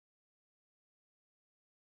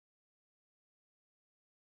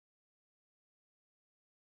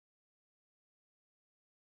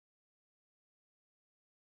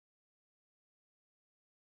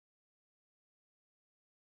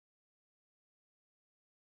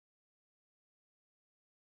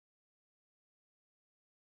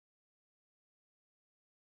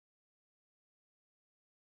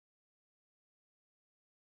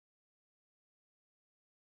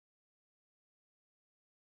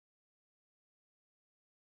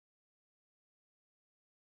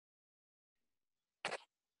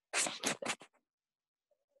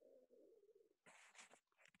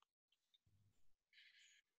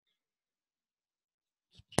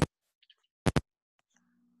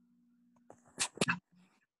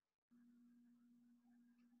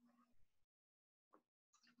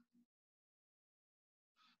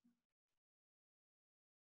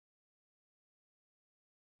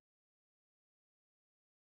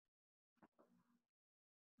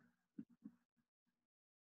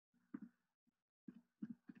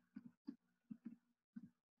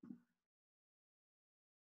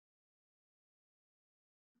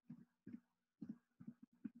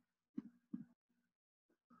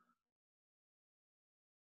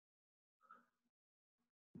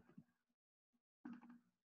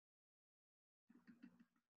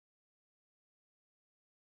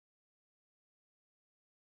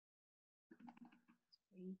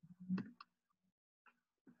happy.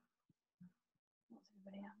 What's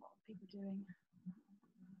everybody at? What are people doing?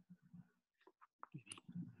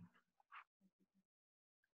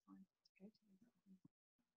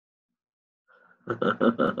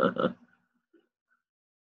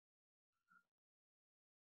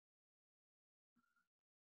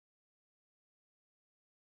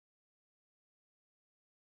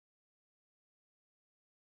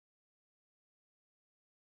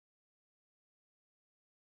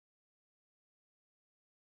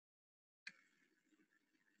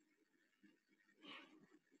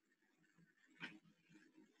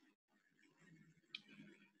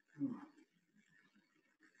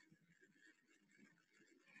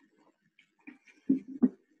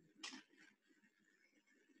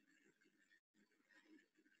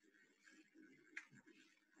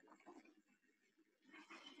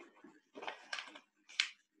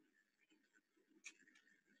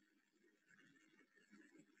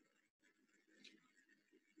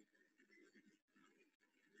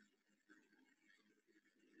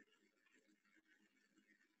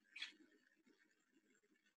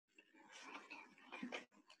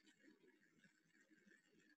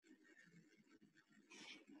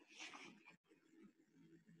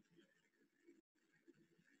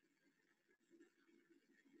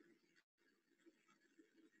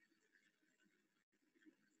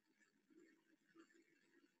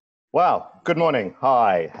 Wow, good morning,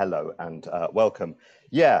 hi, hello, and welcome.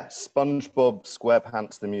 Yeah, SpongeBob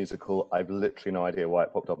SquarePants the musical. I've literally no idea why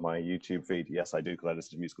it popped up my YouTube feed. Yes, I do, because I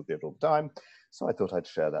listen to musical theatre all the time. So I thought I'd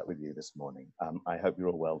share that with you this morning. I hope you're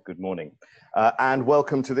all well. Good morning. And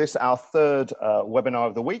welcome to this, our third webinar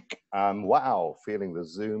of the week. Wow, feeling the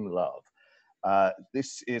Zoom love.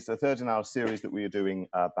 This is the third in our series that we are doing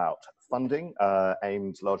about funding,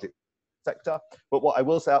 aimed largely sector. But what I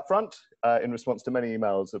will say up front, in response to many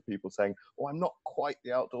emails of people saying, oh, I'm not quite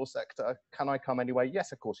the outdoor sector, can I come anyway?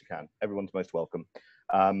 Yes, of course you can. Everyone's most welcome.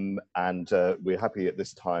 And we're happy at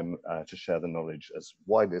this time to share the knowledge as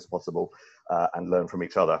widely as possible and learn from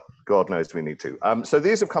each other. God knows we need to. So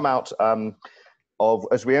these have come out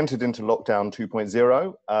as we entered into lockdown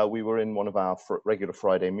 2.0, we were in one of our regular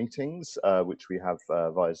Friday meetings, which we have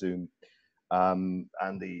via Zoom. And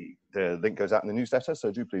the link goes out in the newsletter,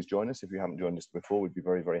 so do please join us. If you haven't joined us before, we'd be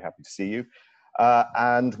very, very happy to see you.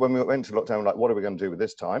 And when we went to lockdown, we're like, what are we going to do with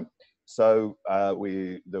this time? So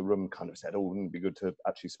the room kind of said, oh, wouldn't it be good to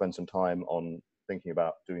actually spend some time on thinking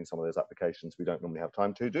about doing some of those applications we don't normally have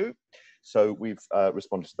time to do. So we've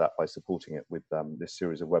responded to that by supporting it with this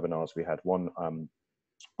series of webinars. We had one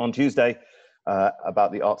on Tuesday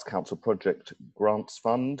about the Arts Council Project Grants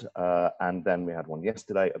Fund, and then we had one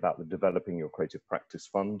yesterday about the Developing Your Creative Practice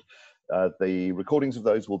Fund. The recordings of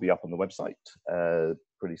those will be up on the website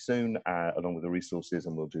pretty soon, along with the resources,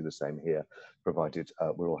 and we'll do the same here, provided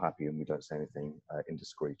we're all happy and we don't say anything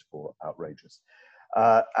indiscreet or outrageous.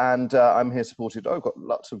 I'm here supported, I've got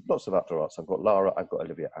lots of outdoor arts. I've got Lara, I've got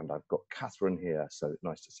Olivia, and I've got Catherine here, so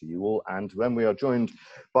nice to see you all. And then we are joined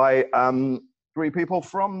by three people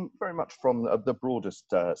from very much from the broadest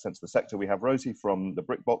sense of the sector. We have Rosie from the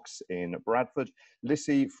Brick Box in Bradford,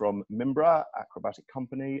 Lissy from Mimbre Acrobatic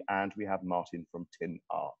Company, and we have Martin from Tin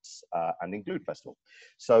Arts and Include Festival.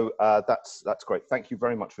 So that's great. Thank you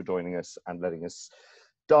very much for joining us and letting us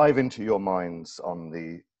dive into your minds on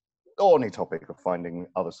the thorny topic of finding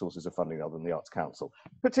other sources of funding other than the Arts Council,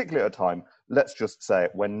 particularly at a time, let's just say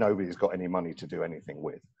it, when nobody's got any money to do anything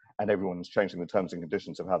with. And everyone's changing the terms and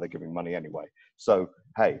conditions of how they're giving money anyway. So,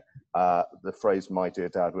 hey, the phrase my dear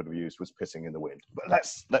dad would have used was pissing in the wind. But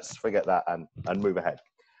let's forget that and move ahead.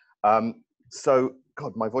 So,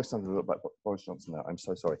 God, my voice sounds a little like Boris Johnson now. I'm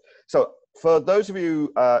so sorry. So, for those of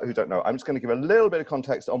you who don't know, I'm just going to give a little bit of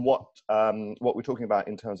context on what we're talking about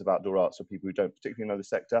in terms of outdoor arts for people who don't particularly know the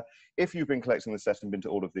sector. If you've been collecting the set and been to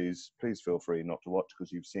all of these, please feel free not to watch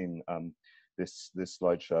because you've seen this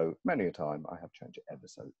slideshow many a time. I have changed it ever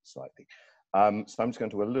so slightly. So I'm just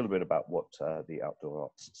going to talk a little bit about what the outdoor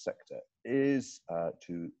arts sector is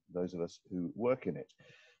to those of us who work in it.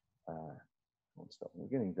 Let's start from the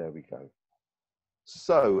beginning. There we go.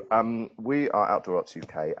 So we are Outdoor Arts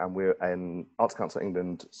UK, and we're an Arts Council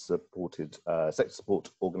England supported sector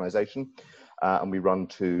support organisation, and we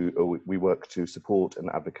work to support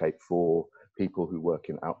and advocate for people who work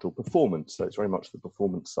in outdoor performance. So it's very much the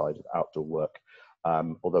performance side of outdoor work.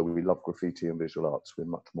 Although we love graffiti and visual arts, we're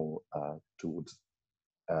much more towards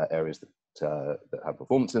areas that have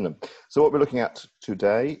performance in them. So what we're looking at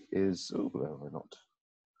today is, oh, we're not,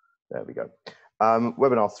 there we go.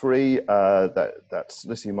 Webinar 3, that's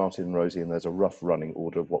Lissy, Martin, and Rosie, and there's a rough running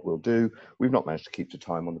order of what we'll do. We've not managed to keep to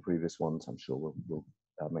time on the previous ones. I'm sure we'll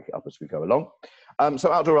make it up as we go along.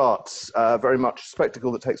 So outdoor arts, very much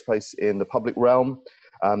spectacle that takes place in the public realm.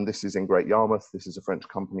 This is in Great Yarmouth. This is a French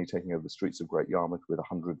company taking over the streets of Great Yarmouth with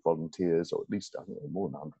 100 volunteers, or at least I think more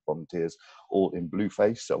than 100 volunteers, all in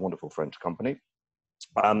Blueface, a wonderful French company.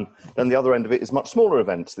 Then the other end of it is much smaller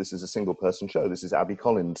events. This is a single person show. This is Abby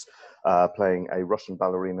Collins playing a Russian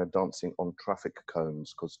ballerina dancing on traffic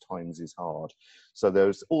cones because times is hard. So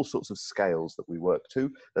there's all sorts of scales that we work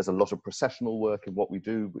to. There's a lot of processional work in what we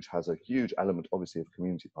do, which has a huge element, obviously, of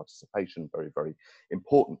community participation, very, very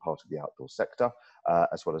important part of the outdoor sector,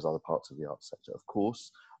 as well as other parts of the arts sector, of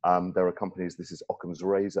course. There are companies, this is Occam's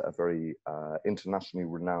Razor, a very internationally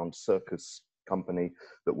renowned circus company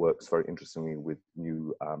that works very interestingly with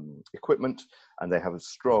new equipment, and they have a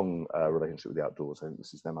strong relationship with the outdoors. I think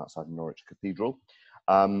this is them outside Norwich Cathedral.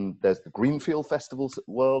 There's the Greenfield Festivals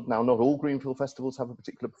world. Now, not all Greenfield Festivals have a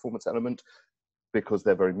particular performance element because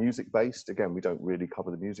they're very music based. Again, we don't really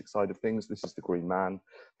cover the music side of things. This is the Green Man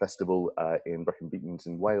Festival in Brecon Beacons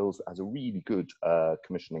in Wales. It has a really good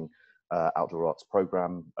commissioning outdoor arts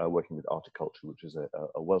programme working with Articulture, which is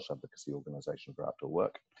a Welsh advocacy organisation for outdoor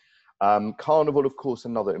work. Carnival, of course,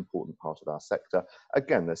 another important part of our sector.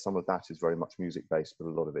 Again, there's some of that is very much music based, but a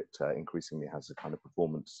lot of it increasingly has a kind of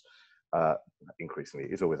performance, increasingly,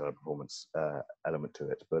 it's always had a performance element to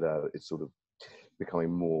it, but it's sort of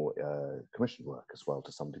becoming more commissioned work as well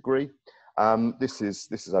to some degree. This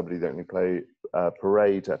is I believe the only play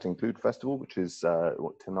parade at Include Festival, which is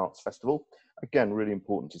Tin Arts Festival. Again, really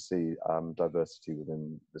important to see diversity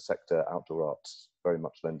within the sector. Outdoor arts very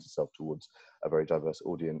much lends itself towards a very diverse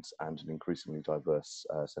audience and an increasingly diverse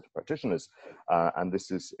set of practitioners. And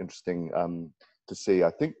this is interesting to see. I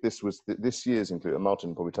think this was this year's Include, and Martin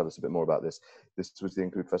will probably tell us a bit more about this. This was the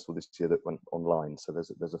Include Festival this year that went online. So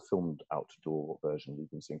there's a filmed outdoor version.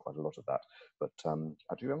 We've been seeing quite a lot of that. But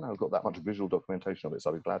actually, we haven't got that much visual documentation of it,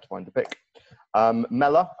 so I'll be glad to find the pic.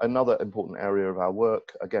 Mela, another important area of our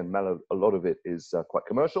work. Again, Mela, a lot of it is quite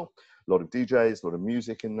commercial. A lot of DJs, a lot of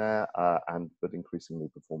music in there, but increasingly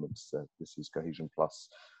performance. This is Cohesion Plus,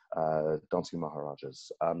 Dancing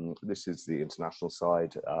Maharajas. This is the international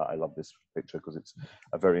side. I love this picture because it's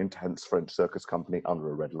a very intense French circus company under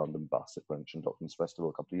a red London bus at Greenwich and Docklands Festival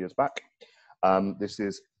a couple of years back. This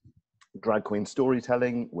is Drag Queen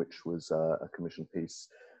Storytelling, which was a commissioned piece.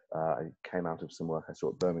 I came out of some work I saw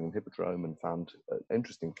at Birmingham Hippodrome and found an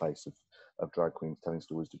interesting place of drag queens telling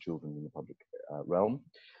stories to children in the public realm.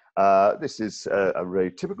 This is a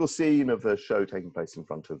very typical scene of a show taking place in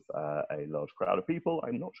front of a large crowd of people.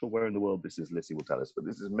 I'm not sure where in the world this is, Lissy will tell us, but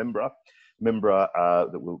this is Mimbre. Mimbre,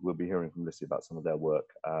 that we'll be hearing from Lissy about some of their work.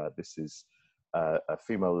 This is a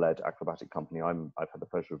female-led acrobatic company. I've had the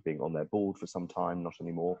pleasure of being on their board for some time, not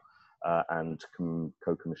anymore, and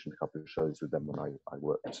co-commissioned a couple of shows with them when I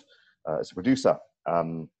worked as a producer.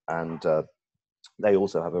 They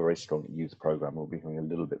also have a very strong youth program. We'll be hearing a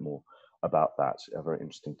little bit more about that. Very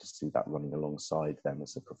interesting to see that running alongside them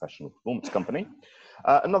as a professional performance company.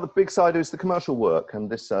 Another big side is the commercial work, and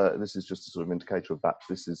this is just a sort of indicator of that.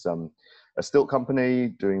 This is a stilt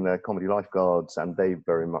company doing their comedy lifeguards, and they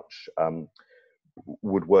very much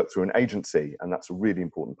would work through an agency, and that's a really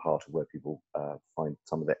important part of where people find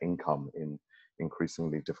some of their income in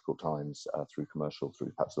increasingly difficult times through commercial,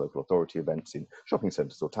 through perhaps local authority events in shopping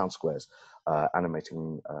centres or town squares,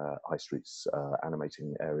 animating high streets,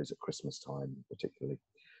 animating areas at Christmas time particularly.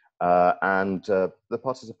 And the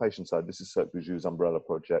participation side, this is Cirque du Joux umbrella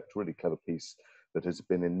project, really clever piece that has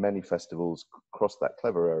been in many festivals across that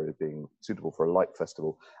clever area, being suitable for a light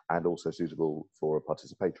festival and also suitable for a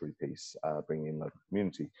participatory piece, bringing in local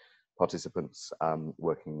community participants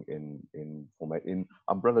working in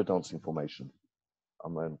umbrella dancing formation.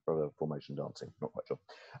 Umbrella formation dancing, not quite sure.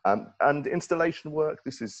 And installation work,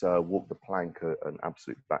 this is Walk the Plank, an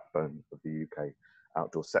absolute backbone of the UK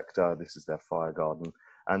outdoor sector. This is their fire garden.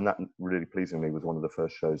 And that really pleasingly was one of the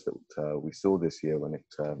first shows that we saw this year when it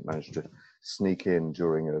managed to sneak in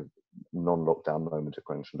during a non-lockdown moment at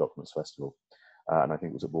Greenwich and Docklands Festival. And I think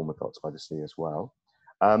it was at Bournemouth Arts by the Sea as well.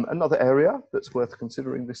 Another area that's worth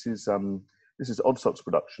considering, this is Odd Socks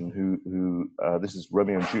production, this is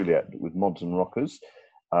Romeo and Juliet with mods and rockers.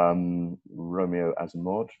 Romeo as a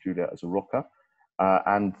mod, Juliet as a rocker.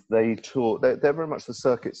 And they tour, they're very much the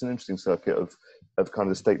circuit, it's an interesting circuit of kind of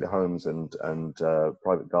the stately homes and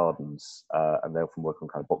private gardens. And they often work on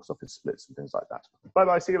kind of box office splits and things like that.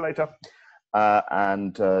 Bye-bye, see you later.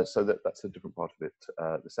 So that's a different part of it,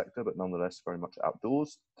 the sector, but nonetheless very much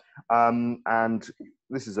outdoors. And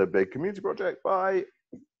this is a big community project by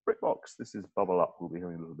BrickBox. This is Bubble Up. We'll be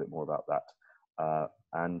hearing a little bit more about that.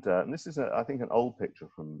 And this is, I think, an old picture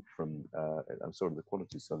from I'm sorry, the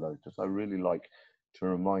quality is so low. Just I really like it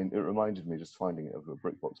reminded me just finding it of a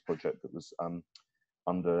Brickbox project that was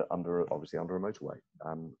obviously under a motorway.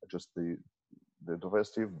 Just the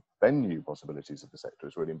diversity of venue possibilities of the sector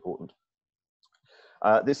is really important.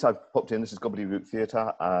 This I've popped in. This is Gobbledygook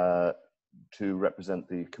Theatre to represent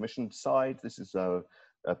the commissioned side. This is a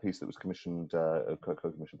piece that was commissioned,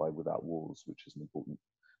 co-commissioned by Without Walls, which is an important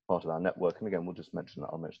part of our network. And again, we'll just mention that.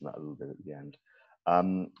 I'll mention that a little bit at the end.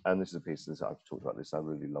 And this is a piece that I've talked about this. I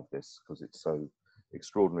really love this because it's so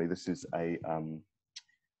extraordinary. This is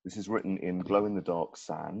written in glow-in-the-dark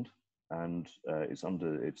sand, and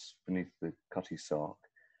it's beneath the Cutty Sark.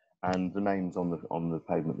 And the names on the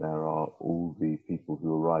pavement there are all the people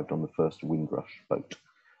who arrived on the first Windrush boat.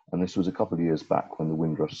 And this was a couple of years back when the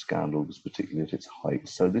Windrush scandal was particularly at its height.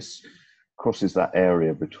 So this crosses that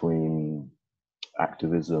area between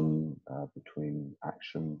activism, between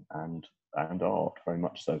action and art, very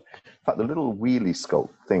much so. In fact, the little wheelie sculpt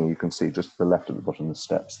thing you can see just to the left at the bottom of the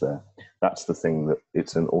steps there, that's the thing that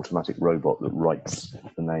it's an automatic robot that writes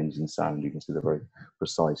the names in sand. You can see they're very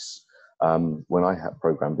precise. When I had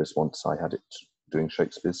programmed this once, I had it doing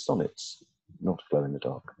Shakespeare's sonnets, not glow in the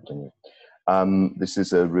dark. Anyway. This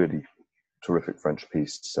is a really terrific French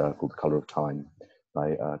piece called The Colour of Time by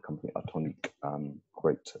a company Atonique.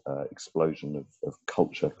 Great explosion of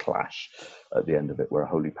culture clash at the end of it, where a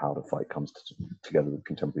holy powder fight comes together with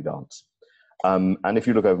contemporary dance. And if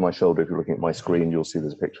you look over my shoulder, if you're looking at my screen, you'll see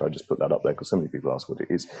there's a picture. I just put that up there because so many people ask what it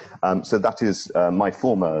is. So that is my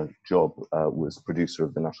former job was producer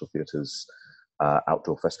of the National Theatre's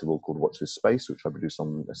outdoor festival called Watch This Space, which I produced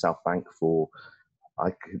on the South Bank for,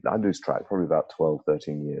 I lose track, probably about 12,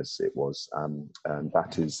 13 years it was. And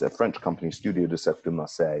that is a French company, Studio de Sèvres de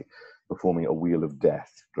Marseille, performing A Wheel of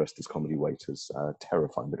Death, dressed as comedy waiters.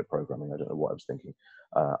 Terrifying bit of programming. I don't know what I was thinking.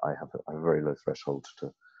 I have a very low threshold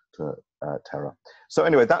to terror. So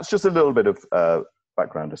anyway, that's just a little bit of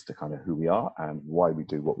background as to kind of who we are and why we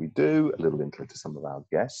do what we do, a little intro to some of our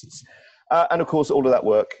guests. And of course, all of that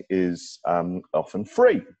work is often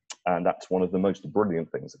free. And that's one of the most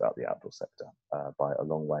brilliant things about the outdoor sector by a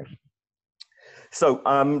long way.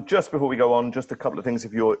 So just before we go on, just a couple of things.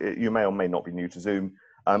 If you may or may not be new to Zoom,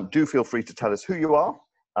 do feel free to tell us who you are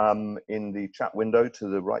in the chat window to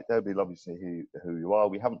the right there. It'd be lovely to see who you are.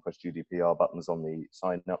 We haven't pressed GDPR buttons on the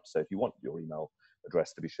sign up. So if you want your email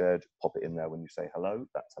address to be shared, pop it in there when you say hello.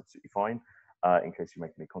 That's absolutely fine in case you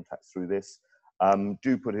make any contacts through this.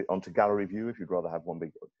 Do put it onto gallery view if you'd rather have one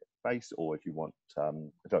big face, or if you want, I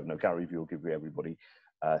don't know, gallery view will give you everybody.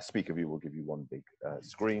 Speaker view will give you one big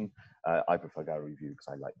screen. I prefer gallery view because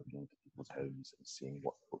I like looking into people's homes and seeing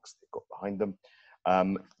what books they've got behind them.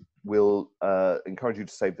 We'll encourage you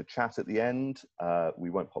to save the chat at the end.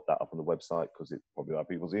 We won't pop that up on the website because it probably have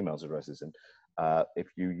people's emails addresses. And if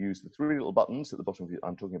you use the three little buttons at the bottom of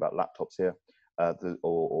I'm talking about laptops here,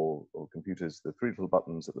 or computers, the three little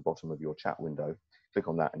buttons at the bottom of your chat window, click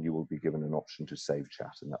on that and you will be given an option to save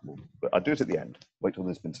chat, and that will, but I'll do it at the end. Wait till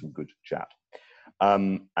there's been some good chat.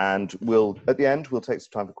 And at the end, we'll take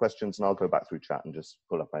some time for questions, and I'll go back through chat and just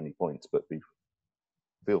pull up any points, but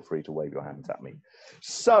feel free to wave your hands at me.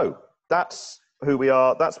 So that's who we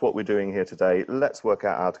are. That's what we're doing here today. Let's work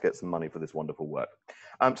out how to get some money for this wonderful work.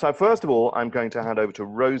 So first of all, I'm going to hand over to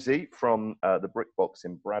Rosie from the Brickbox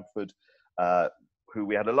in Bradford, who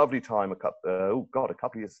we had a lovely time a couple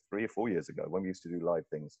of years, 3 or 4 years ago, when we used to do live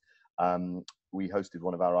things. We hosted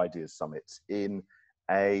one of our ideas summits in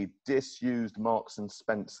a disused Marks and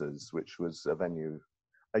Spencer's, which was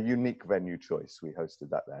a unique venue choice. We hosted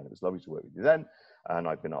that there, and it was lovely to work with you then. And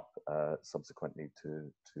I've been up subsequently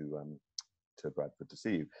to Bradford to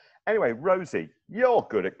see you. Anyway, Rosie, you're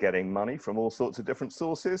good at getting money from all sorts of different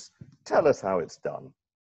sources. Tell us how it's done.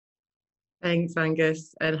 Thanks,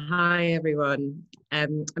 Angus, and hi everyone.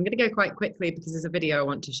 I'm going to go quite quickly because there's a video I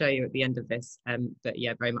want to show you at the end of this, but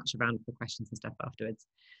yeah, very much around for questions and stuff afterwards.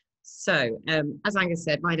 So, as Angus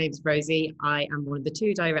said, my name is Rosie. I am one of the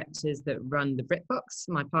 2 directors that run the Brickbox.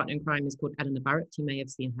 My partner in crime is called Eleanor Barrett. You may have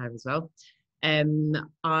seen her as well.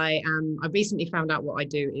 I recently found out what I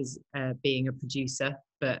do is being a producer,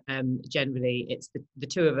 but generally it's the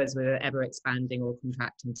 2 of us. We're ever expanding or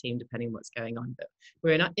contracting team depending on what's going on. But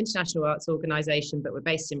we're an international arts organisation, but we're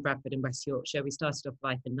based in Bradford in West Yorkshire. We started off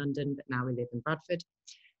life in London, but now we live in Bradford.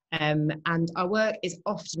 And our work is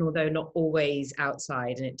often, although not always,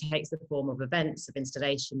 outside, and it takes the form of events, of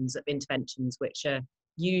installations, of interventions, which are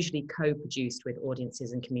usually co-produced with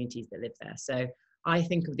audiences and communities that live there. So I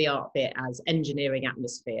think of the art bit as engineering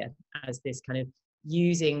atmosphere, as this kind of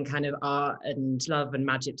using kind of art and love and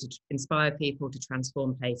magic to inspire people to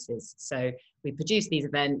transform places. So we produce these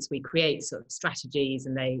events, we create sort of strategies,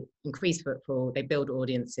 and they increase footfall, they build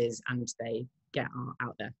audiences, and they get art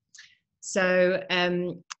out there. So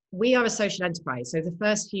we are a social enterprise. So the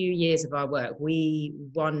first few years of our work, we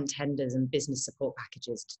won tenders and business support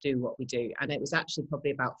packages to do what we do. And it was actually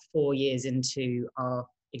probably about 4 years into our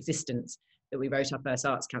existence that we wrote our first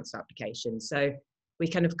Arts Council application. So we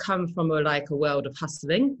kind of come from a world of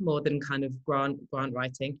hustling more than kind of grant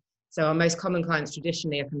writing. So our most common clients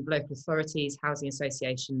traditionally are kind of local authorities, housing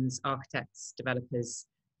associations, architects, developers,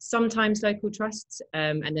 sometimes local trusts,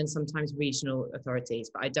 and then sometimes regional authorities,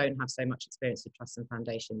 but I don't have so much experience with trusts and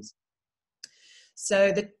foundations.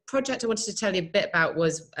 So the project I wanted to tell you a bit about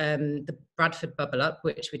was the Bradford Bubble Up,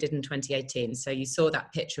 which we did in 2018. So you saw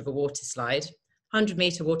that picture of a water slide,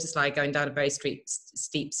 100-metre water slide going down a very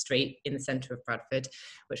steep street in the centre of Bradford,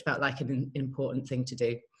 which felt like an important thing to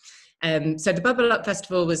do. So the Bubble Up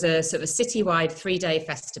Festival was a sort of a citywide 3-day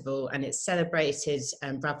festival, and it celebrated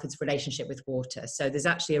Bradford's relationship with water. So there's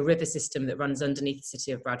actually a river system that runs underneath the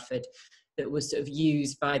city of Bradford that was sort of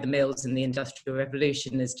used by the mills in the Industrial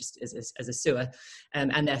Revolution as a sewer,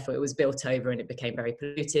 and therefore it was built over and it became very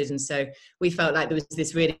polluted. And so we felt like there was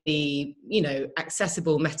this really,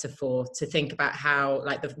 accessible metaphor to think about how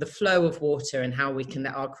the flow of water and how we can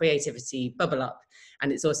let our creativity bubble up.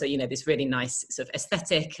 And it's also, this really nice sort of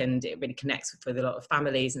aesthetic, and it really connects with a lot of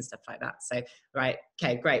families and stuff like that. So, right,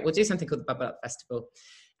 okay, great. We'll do something called the Bubble Up Festival.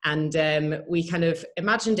 And we kind of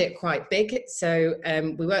imagined it quite big. So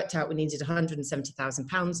we worked out we needed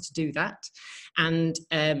 £170,000 to do that. And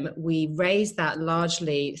we raised that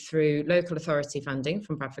largely through local authority funding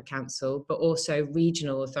from Bradford Council, but also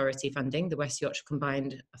regional authority funding, the West Yorkshire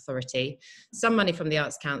Combined Authority, some money from the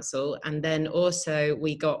Arts Council. And then also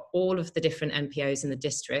we got all of the different NPOs in the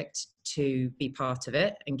district to be part of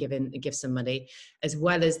it and give some money, as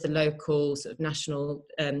well as the local sort of National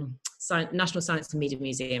Science and Media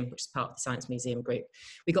Museum, which is part of the Science Museum group.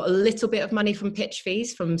 We got a little bit of money from pitch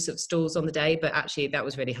fees from sort of stalls on the day, but actually that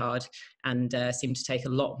was really hard and seemed to take a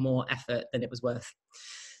lot more effort than it was worth.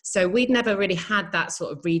 So we'd never really had that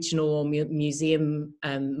sort of regional museum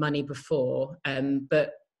money before,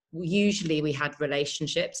 but usually we had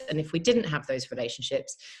relationships, and if we didn't have those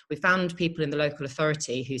relationships, we found people in the local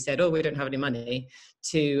authority who said, oh, we don't have any money,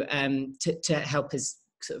 to help us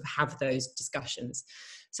sort of have those discussions.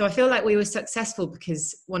 So I feel like we were successful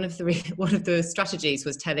because one of the strategies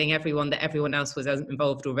was telling everyone that everyone else was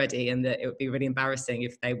involved already, and that it would be really embarrassing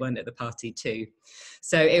if they weren't at the party too.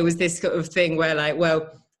 So it was this sort of thing where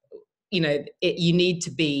you need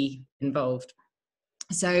to be involved.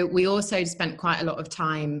 So we also spent quite a lot of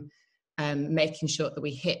time making sure that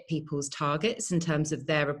we hit people's targets in terms of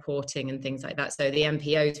their reporting and things like that. So the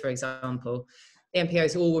MPOs, for example, the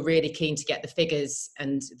MPOs all were really keen to get the figures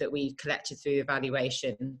and that we collected through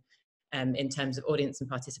evaluation in terms of audience and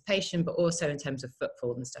participation, but also in terms of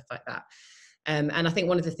footfall and stuff like that. And I think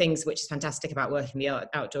one of the things which is fantastic about working in the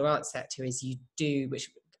outdoor arts sector is you do, which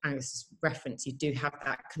Angus referenced, you do have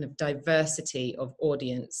that kind of diversity of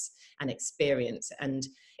audience and experience. And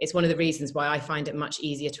it's one of the reasons why I find it much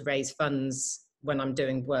easier to raise funds when I'm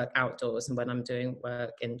doing work outdoors and when I'm doing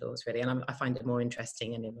work indoors, really. And I find it more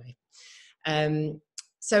interesting anyway.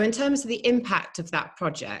 So in terms of the impact of that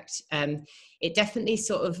project, it definitely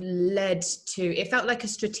sort of led to, it felt like a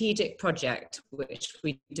strategic project which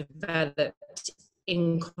we developed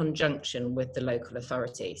in conjunction with the local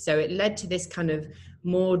authority. So it led to this kind of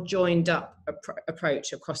more joined up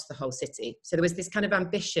approach across the whole city. So there was this kind of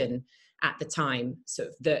ambition at the time, sort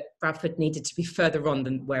of, that Bradford needed to be further on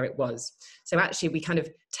than where it was. So actually we kind of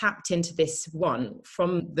tapped into this one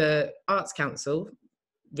from the Arts Council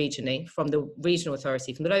regionally, from the regional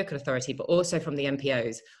authority, from the local authority, but also from the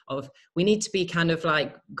MPOs, of we need to be kind of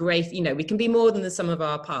like great, we can be more than the sum of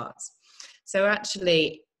our parts. So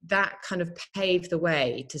actually that kind of paved the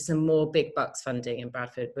way to some more big bucks funding in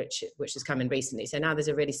Bradford, which has come in recently. So now there's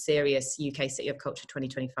a really serious UK City of Culture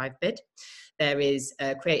 2025 bid. There is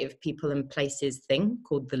a Creative People and Places thing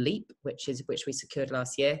called The Leap, which we secured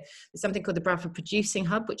last year. There's something called the Bradford Producing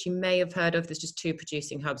Hub, which you may have heard of. There's just 2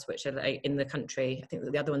 producing hubs which are in the country. I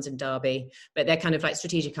think the other one's in Derby, but they're kind of like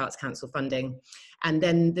Strategic Arts Council funding. And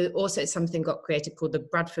then also something got created called the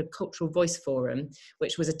Bradford Cultural Voice Forum,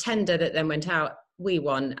 which was a tender that then went out. We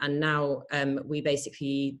won, and now we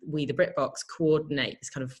the BritBox coordinate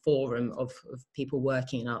this kind of forum of people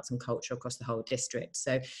working in arts and culture across the whole district.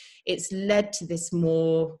 So it's led to this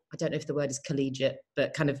more, I don't know if the word is collegiate,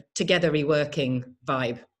 but kind of together-y working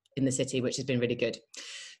vibe in the city, which has been really good.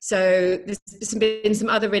 So there's been some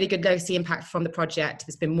other really good legacy impact from the project.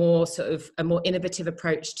 There's been more sort of a more innovative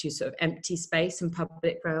approach to sort of empty space and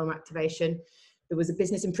public realm activation. There was a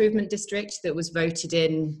business improvement district that was voted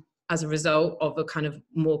in as a result of a kind of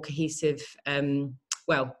more cohesive,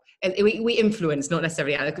 we influence, not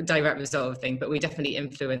necessarily a direct result of thing, but we definitely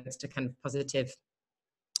influenced a kind of positive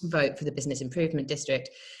vote for the business improvement district.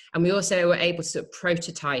 And we also were able to sort of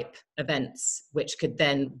prototype events which could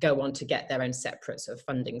then go on to get their own separate sort of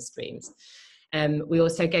funding streams. We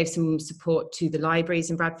also gave some support to the libraries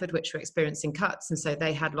in Bradford which were experiencing cuts, and so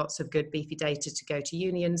they had lots of good beefy data to go to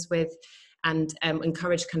unions with, and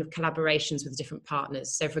encourage kind of collaborations with different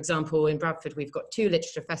partners. So for example, in Bradford, we've got 2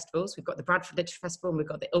 literature festivals. We've got the Bradford Literature Festival and we've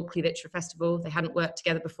got the Ilkley Literature Festival. They hadn't worked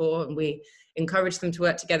together before, and we encouraged them to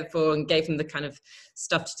work together and gave them the kind of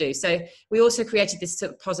stuff to do. So we also created this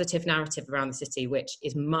sort of positive narrative around the city, which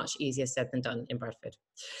is much easier said than done in Bradford.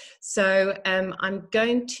 So I'm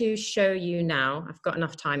going to show you now, I've got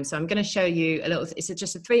enough time, so I'm going to show you a little, it's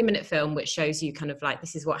just a 3-minute film which shows you kind of like,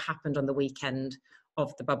 this is what happened on the weekend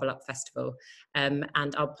of the Bubble Up Festival, and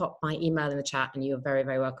I'll pop my email in the chat, and you're very,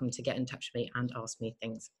 very welcome to get in touch with me and ask me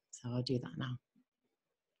things. So I'll do that now.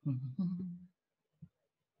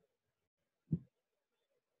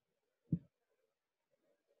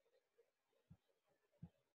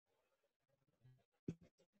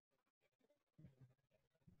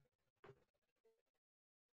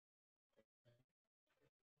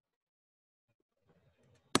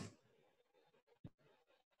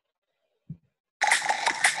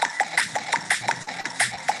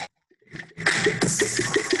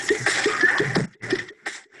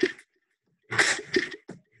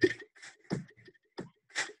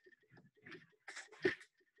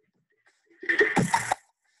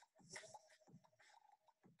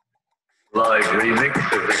 Live remix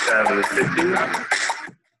of the Sound of the City.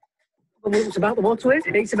 Well, it's about the waterways.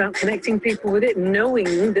 It's about connecting people with it,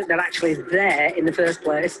 knowing that they're actually there in the first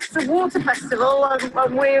place. It's a water festival,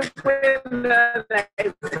 and we're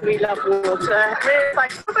mermaids. We love water. We're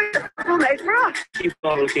like made for us. Keep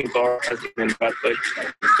on looking for us in Bradford.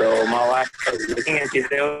 So my wife was looking and she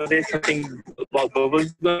said, "Oh, there's something about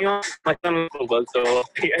bubbles going on." My son was bubbles, so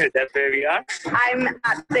yeah, that's where we are. I'm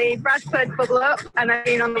at the Bradford Bubble Up, and I've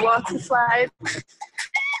been on the water slide.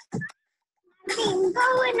 Been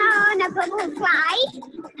going on a bubble slide,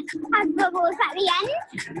 has bubbles at the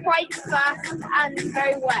end. Quite fast and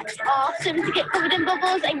very wet. Awesome to get covered in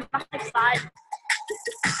bubbles and massive slide.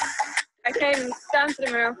 I came down to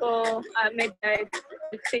the Miracle at midday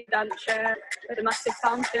to see a dance show with a massive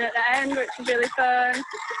fountain at the end, which was really fun.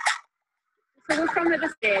 So we're from the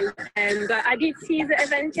Lissy, but I did see the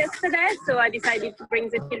event yesterday, so I decided to bring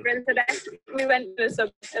the children today. We went to the sub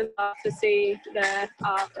as well to see the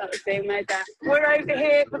art that was being made there. We're over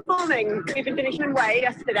here performing. We've been finishing way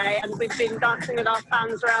yesterday, and we've been dancing with our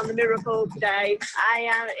fans around the Miracle today. I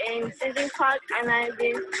am in Sydney Park and I've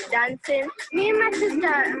been dancing. Me and my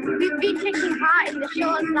sister, we've been taking part in the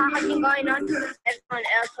shows that have been going on. Everyone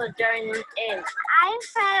else was joining in. I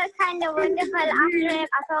felt kind of wonderful after it.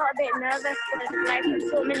 I felt a bit nervous. Like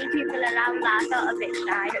so many people around that I felt a bit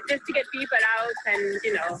shy. Just to get people out and,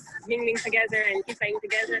 you know, mingling together and keep playing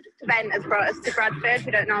together. The event has brought us to Bradford.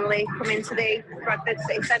 We don't normally come into the Bradford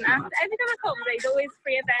City Centre. Every time I come, there's always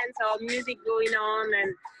free events or music going on,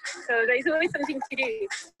 and so there's always something to do.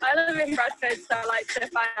 I live in Bradford, so I like to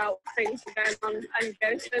find out things going on and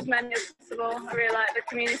go to as many as possible. I really like the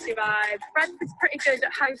community vibe. Bradford's pretty good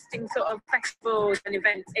at hosting sort of festivals and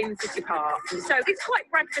events in City Park, so it's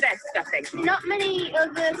quite Bradford-esque, I think. Not many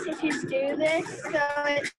other cities do this, so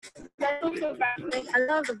it's also Bradford. I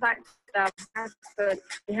love the fact that Bradford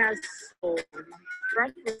has soul.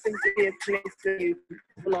 Bradford seems to be a place that you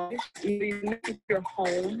belong. You make it your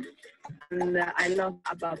home, and I love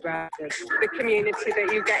that about Bradford. The community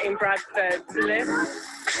that you get in Bradford to live.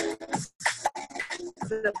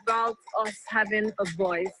 It's about us having a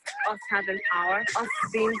voice, us having power, us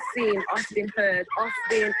being seen, us being heard, us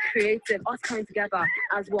being creative, us coming together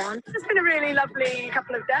as one. It's been a really lovely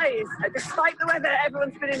couple of days. Despite the weather,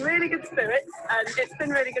 everyone's been in really good spirits, and it's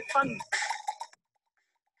been really good fun.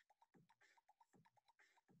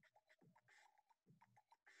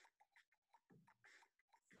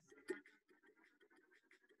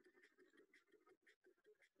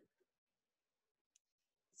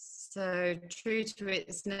 So true to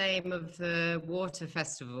its name of the water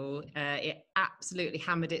festival, it absolutely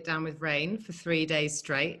hammered it down with rain for 3 days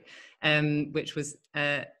straight, which was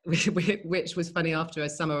funny after a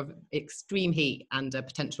summer of extreme heat and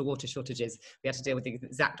potential water shortages. We had to deal with the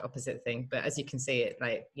exact opposite thing. But as you can see, it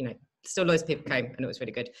still loads of people came and it was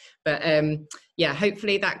really good. But yeah,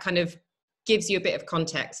 hopefully that kind of gives you a bit of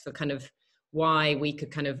context for kind of why we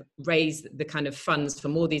could kind of raise the kind of funds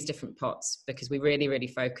from all these different pots, because we really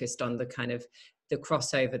focused on the kind of the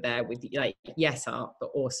crossover there with like yes art, but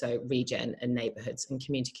also regen and neighborhoods and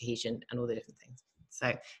community cohesion and all the different things.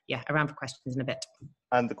 So yeah, around for questions in a bit.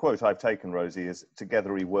 And the quote I've taken, Rosie, is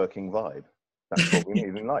 "together-y working vibe." That's what we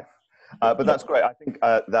need in life. But that's great. I think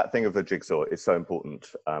that thing of the jigsaw is so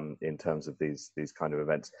important in terms of these kind of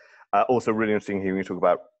events. Also, really interesting hearing you talk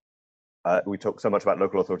about. We talk so much about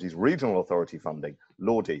local authorities, regional authority funding.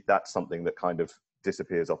 Lordy, that's something that kind of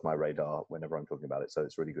disappears off my radar whenever I'm talking about it. So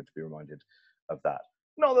it's really good to be reminded of that.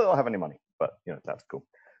 Not that I'll have any money, but you know, that's cool.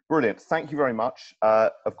 Brilliant. Thank you very much.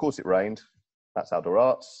 Of course, it rained. That's outdoor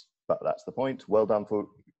arts, but that's the point. Well done for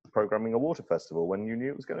programming a water festival when you knew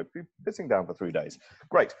it was going to be pissing down for 3 days.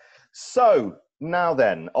 Great. So now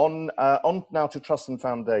then, on now to Trust and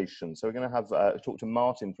Foundation. So we're going to have talk to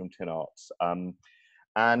Martin from Tin Arts. And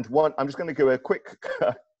I'm just going to give a quick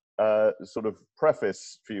sort of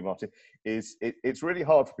preface for you, Martin. It's really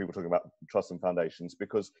hard for people talking about Trust and Foundations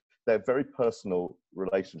because they're very personal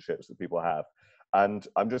relationships that people have. And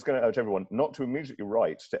I'm just going to urge everyone not to immediately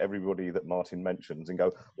write to everybody that Martin mentions and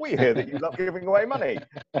go, "We hear that you love giving away money,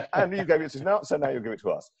 and you gave it to us, so now you'll give it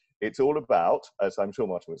to us." It's all about, as I'm sure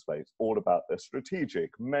Martin will explain, it's all about a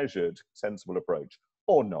strategic, measured, sensible approach,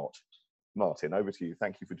 or not. Martin, over to you.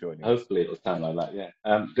 Thank you for joining us. Hopefully it'll sound like that,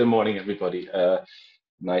 yeah. Good morning, everybody.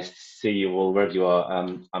 Nice to see you all wherever you are.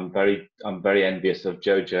 I'm very envious of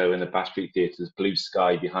Jojo in the Bash Street Theatre's blue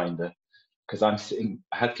sky behind her, because I'm sitting.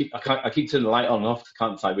 I keep turning the light on and off. I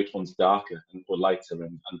can't decide which one's darker or lighter,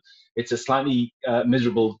 and it's a slightly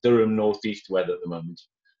miserable Durham northeast weather at the moment,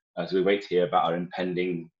 as we wait to hear about our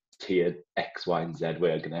impending tier X, Y, and Z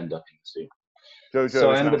we're going to end up in soon.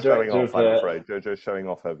 Jojo is now showing off, I'm afraid. Jojo's showing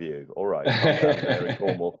off her view. All right, there in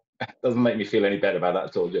Cornwall. Doesn't make me feel any better about that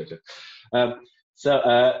at all, Jojo.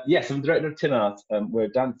 Yes, I'm the director of Tin Arts. We're a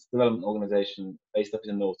dance development organisation based up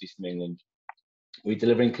in the northeast of England. We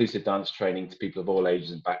deliver inclusive dance training to people of all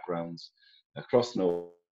ages and backgrounds across the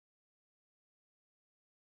north.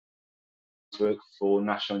 Work for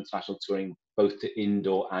national and international touring, both to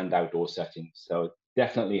indoor and outdoor settings. So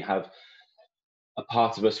definitely have a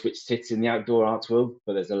part of us which sits in the outdoor arts world,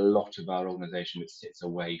 but there's a lot of our organisation which sits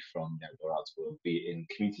away from the outdoor arts world, be it in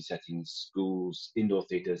community settings, schools, indoor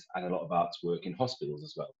theatres, and a lot of arts work in hospitals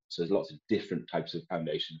as well. So there's lots of different types of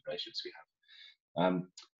foundation relationships we have.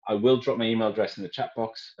 I will drop my email address in the chat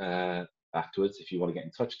box afterwards if you want to get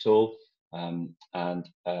in touch at all.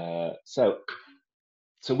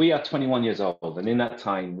 So we are 21 years old, and in that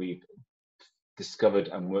time we've discovered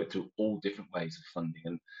and worked through all different ways of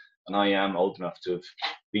funding. And I am old enough to have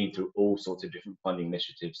been through all sorts of different funding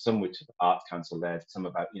initiatives, some which are Arts Council led, some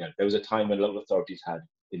about, you know, there was a time when local authorities had,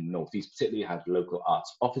 in the Northeast particularly, had local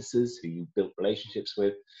arts officers who you built relationships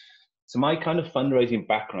with. So my kind of fundraising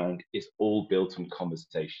background is all built on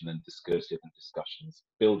conversation and discursive and discussions,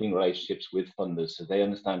 building relationships with funders so they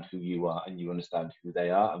understand who you are and you understand who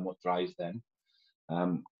they are and what drives them.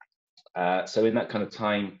 So in that kind of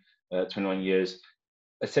time, 21 years,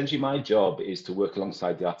 essentially my job is to work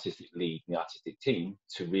alongside the artistic lead and the artistic team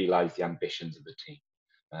to realise the ambitions of the team.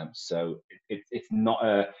 So it's not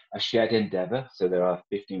a shared endeavour. So there are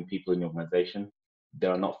 15 people in the organisation.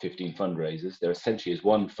 There are not 15 fundraisers. There essentially is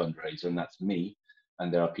one fundraiser, and that's me.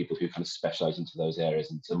 And there are people who kind of specialise into those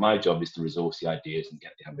areas. And so my job is to resource the ideas and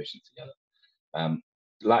get the ambitions together.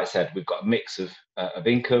 Like I said, we've got a mix of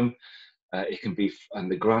income. It can be, and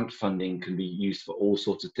the grant funding can be used for all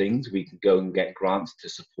sorts of things. We can go and get grants to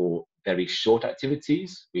support very short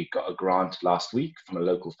activities. We got a grant last week from a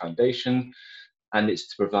local foundation, and it's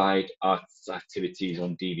to provide arts activities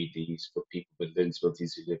on DVDs for people with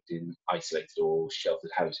disabilities who lived in isolated or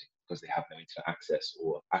sheltered housing because they have no internet access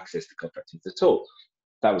or access to contractors at all.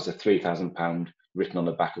 That was a £3,000 written on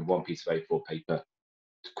the back of one piece of A4 paper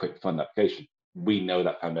to quick fund application. We know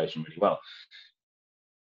that foundation really well.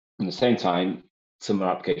 At the same time, some of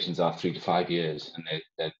our applications are 3 to 5 years, and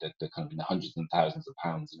they're kind of in the hundreds and thousands of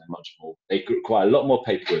pounds, and they're much more. They require a lot more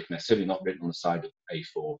paperwork, and they're certainly not written on the side of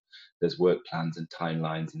A4. There's work plans and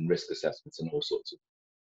timelines and risk assessments and all sorts of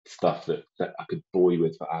stuff that I could bore you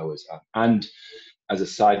with for hours. And as a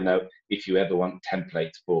side note, if you ever want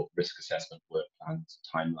templates for risk assessment, work plans,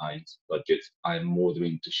 timelines, budgets, I am more than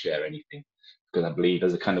willing to share anything. Because I believe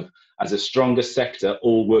as a stronger sector,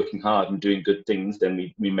 all working hard and doing good things, then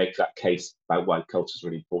we make that case about why culture is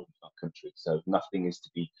really important for our country. So nothing is to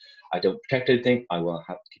be, I don't protect anything, I will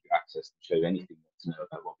have to give you access to show you anything to know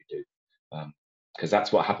about what we do. Because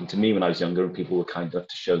that's what happened to me when I was younger, and people were kind enough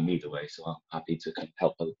to show me the way. So I'm happy to kind of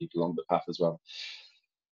help other people along the path as well.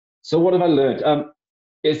 So what have I learned?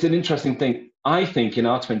 It's an interesting thing. I think in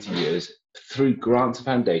our 20 years, through grants and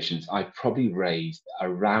foundations, I probably raised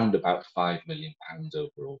around about £5 million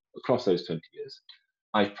overall across those 20 years.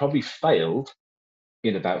 I've probably failed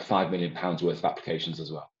in about £5 million worth of applications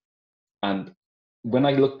as well. And when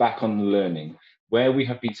I look back on learning, Where we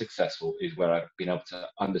have been successful is where I've been able to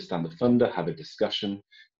understand the funder, have a discussion,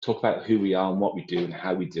 talk about who we are and what we do and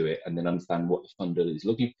how we do it, and then understand what the funder is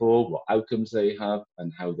looking for, what outcomes they have,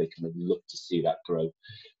 and how they kind of look to see that grow.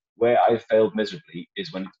 Where I failed miserably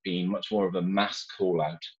is when it's been much more of a mass call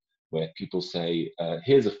out, where people say,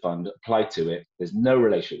 here's a fund, apply to it. There's no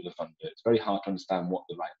relationship with the funder. It's very hard to understand what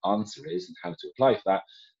the right answer is and how to apply for that.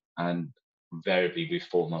 And invariably, we've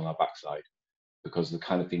fallen on our backside because of the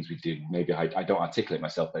kind of things we do. Maybe I don't articulate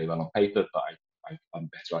myself very well on paper, but I'm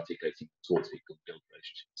better articulating, talk to people, build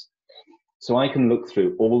relationships. So I can look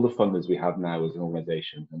through all the funders we have now as an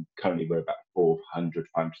organisation, and currently we're about 400,000,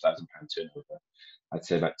 500,000 pound turnover. I'd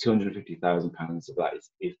say about 250,000 pounds of that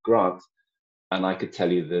is grants, and I could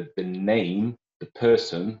tell you the name, the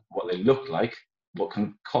person, what they look like, what kind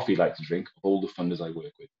of coffee they like to drink, of all the funders I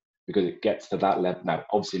work with, because it gets to that level. Now,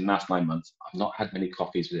 obviously, in the last 9 months, I've not had many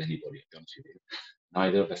coffees with anybody, to be honest with you.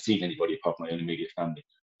 Neither have I seen anybody apart from my own immediate family.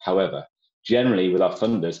 However, generally with our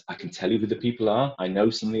funders, I can tell you who the people are. I know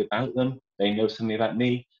something about them. They know something about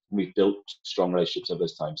me. And we've built strong relationships over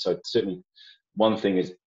this time. So certainly one thing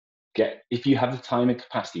is, if you have the time and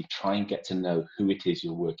capacity, try and get to know who it is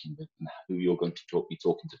you're working with and who you're going to be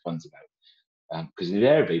talking to funds about. Because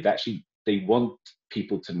invariably, they want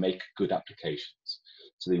people to make good applications.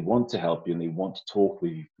 So they want to help you and they want to talk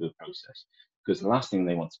with you through the process. Because the last thing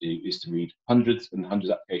they want to do is to read hundreds and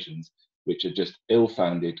hundreds of applications which are just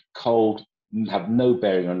ill-founded, cold, have no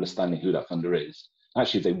bearing on understanding who that funder is.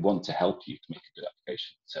 Actually, they want to help you to make a good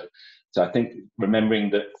application. So I think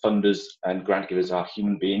remembering that funders and grant givers are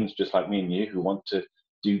human beings, just like me and you, who want to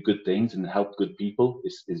do good things and help good people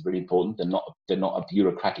is really important. They're not a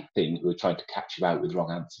bureaucratic thing who are trying to catch you out with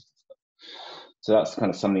wrong answers. So that's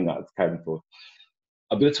kind of something that's carried forward.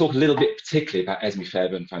 I'm going to talk a little bit particularly about Esme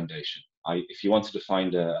Fairburn Foundation. If you wanted to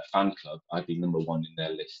find a fan club, I'd be #1 in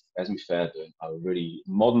their list. Esme Fairburn are a really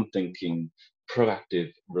modern thinking,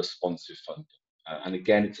 proactive, responsive funder. And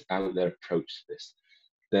again, it's about their approach to this.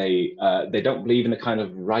 They don't believe in a kind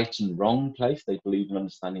of right and wrong place. They believe in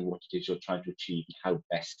understanding what it is you're trying to achieve and how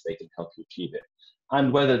best they can help you achieve it.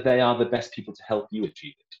 And whether they are the best people to help you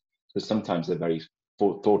achieve it. Because sometimes they're very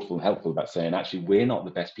thoughtful and helpful about saying, actually, we're not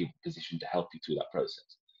the best people positioned to help you through that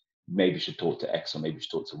process. Maybe you should talk to X or maybe you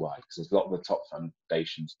should talk to Y, because there's a lot of the top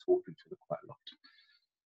foundations talk to each other quite a lot.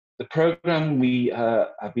 The program we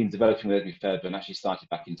have been developing with Esme Fairburn actually started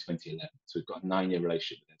back in 2011. So we've got a 9-year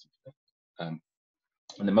relationship with Esme Fairburn.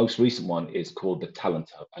 And the most recent one is called the Talent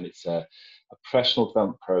Hub, and it's a professional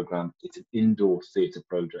development program. It's an indoor theatre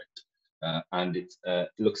project, and it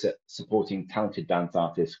looks at supporting talented dance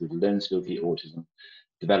artists with learning disability, autism,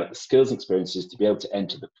 develop the skills and experiences to be able to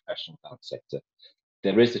enter the professional dance sector.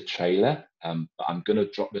 There is a trailer, but I'm going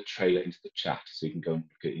to drop the trailer into the chat so you can go and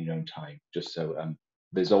look at it in your own time. Just so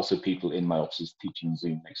there's also people in my offices teaching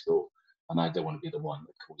Zoom next door, and I don't want to be the one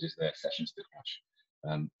that causes their sessions to crash.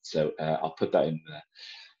 So I'll put that in there.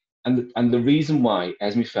 And the reason why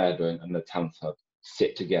Esme Fairburn and the Talent Hub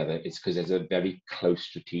sit together is because there's a very close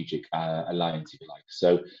strategic alliance, if you like.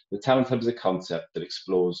 So the Talent Hub is a concept that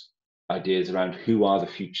explores ideas around who are the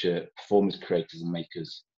future performers, creators, and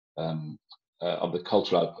makers of the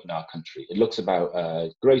cultural output in our country. It looks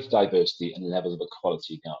about greater diversity and levels of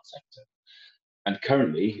equality in the arts sector. And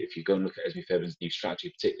currently, if you go and look at Esme Fairburn's new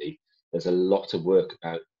strategy particularly, there's a lot of work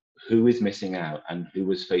about who is missing out and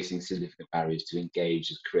who is facing significant barriers to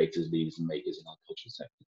engage as creators, leaders and makers in our cultural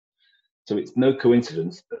sector. So it's no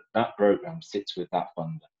coincidence that that programme sits with that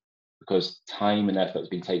funder, because time and effort has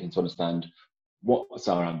been taken to understand what's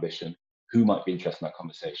our ambition, who might be interested in that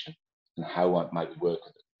conversation, and how might we work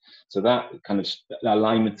with it. So that kind of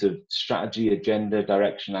alignment of strategy, agenda,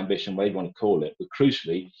 direction, ambition, whatever you want to call it, but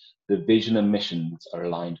crucially, the vision and missions are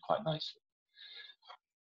aligned quite nicely.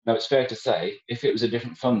 Now, it's fair to say, if it was a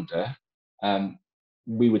different funder,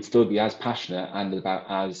 we would still be as passionate and about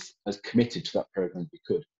as committed to that programme as we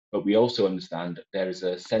could. But we also understand that there is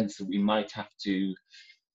a sense that we might have to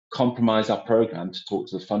compromise our programme to talk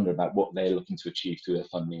to the funder about what they're looking to achieve through their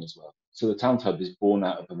funding as well. So the Talent Hub is born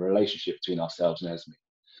out of a relationship between ourselves and Esme.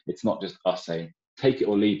 It's not just us saying, take it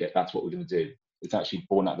or leave it, that's what we're going to do. It's actually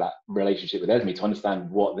born out of that relationship with Esme to understand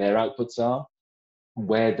what their outputs are,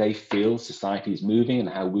 where they feel society is moving and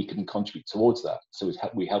how we can contribute towards that. So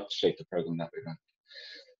we help to shape the programme that way around.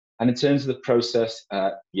 And in terms of the process,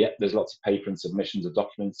 yeah, there's lots of paper and submissions of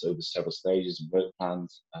documents over several stages and work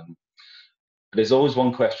plans. But there's always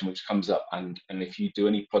one question which comes up, and if you do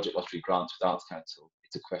any project lottery grants with Arts Council,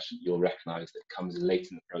 it's a question you'll recognise that comes late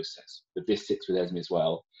in the process. But this sits with Esme as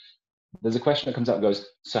well. There's a question that comes up and goes,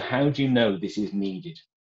 so how do you know this is needed?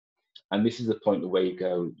 And this is the point where you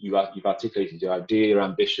go, you've articulated your idea, your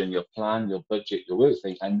ambition, your plan, your budget, your work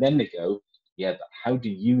thing, and then they go, yeah, but how do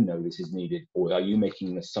you know this is needed, or are you making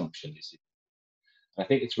an assumption this is? And I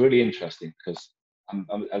think it's really interesting because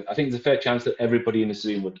I think there's a fair chance that everybody in this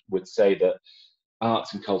room would say that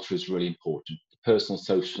arts and culture is really important. The personal,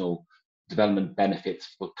 social development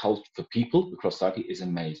benefits for people across society is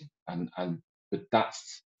amazing, but that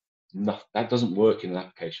doesn't work in an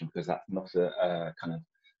application because that's not a kind of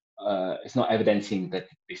it's not evidencing that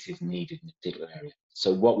this is needed in a particular area.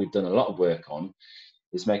 So what we've done a lot of work on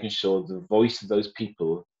is making sure the voice of those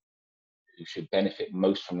people who should benefit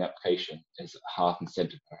most from the application is at heart and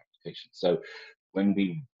centre of our application. So when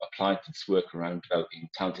we applied for this work around developing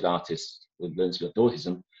talented artists with learning with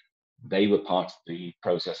autism, they were part of the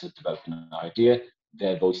process of developing an idea.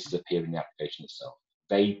 Their voices appear in the application itself.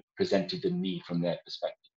 They presented the need from their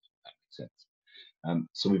perspective, if that makes sense.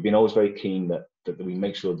 So we've been always very keen that we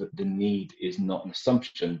make sure that the need is not an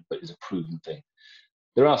assumption, but is a proven thing.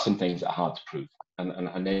 There are some things that are hard to prove,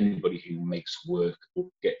 and anybody who makes work or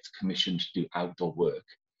gets commissioned to do outdoor work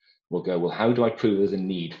will go, well, how do I prove there's a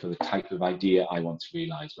need for the type of idea I want to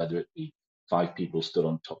realise, whether it be 5 people stood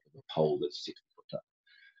on top of a pole that's 6 foot up.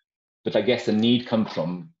 But I guess the need comes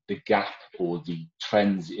from the gap or the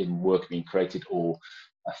trends in work being created, or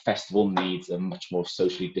a festival needs a much more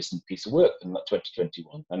socially distant piece of work than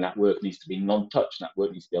 2021, and that work needs to be non-touch, and that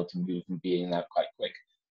work needs to be able to move and be in and out quite quick.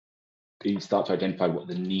 You start to identify what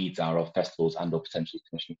the needs are of festivals and or potentially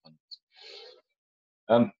commissioning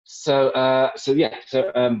funders.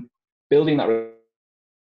 Building that,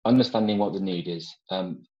 understanding what the need is,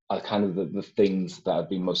 are kind of the things that have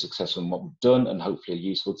been most successful in what we've done, and hopefully are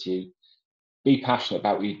useful to you. Be passionate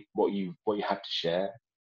about what you have to share.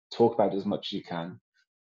 Talk about it as much as you can,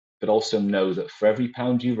 but also know that for every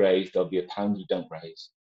pound you raise, there'll be a pound you don't raise,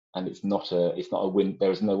 and it's not a win.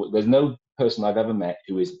 There's no person I've ever met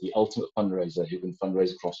who is the ultimate fundraiser who can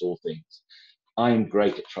fundraise across all things. I am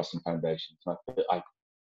great at trust and foundations. I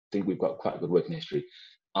think we've got quite a good working history.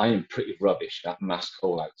 I am pretty rubbish at mass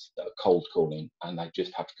call-outs, that are cold calling, and I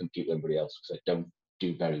just have to compete with everybody else because I don't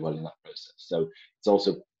do very well in that process. So it's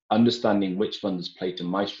also understanding which funders play to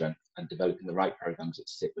my strength and developing the right programs that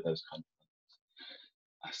sit with those kind of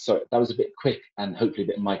funders. So that was a bit quick and hopefully a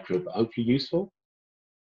bit micro, but hopefully useful.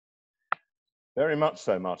 Very much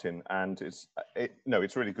so, Martin. And it's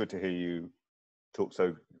really good to hear you talk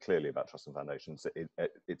so clearly about Trust and Foundations.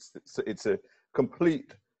 It's a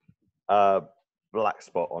complete black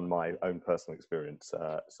spot on my own personal experience.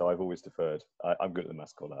 So I've always deferred. I'm good at the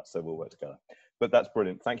mass call out, so we'll work together. But that's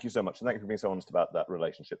brilliant. Thank you so much. And thank you for being so honest about that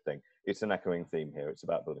relationship thing. It's an echoing theme here. It's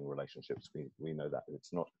about building relationships. We know that.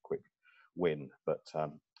 It's not a quick win, but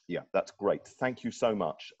yeah, that's great. Thank you so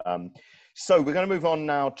much. So we're going to move on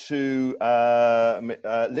now to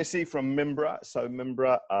Lissy from Mimbre. So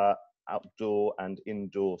Mimbre, outdoor and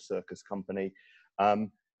indoor circus company.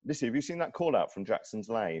 Lissy, have you seen that call out from Jackson's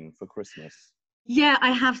Lane for Christmas? Yeah, I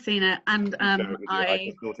have seen it, and I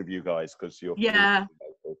just thought of you guys because you're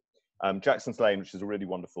local. Jackson's Lane, which is a really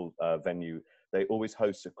wonderful venue. They always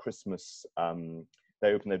host a Christmas.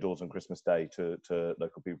 They open their doors on Christmas Day to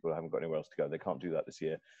local people who haven't got anywhere else to go. They can't do that this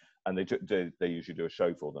year, and they usually do a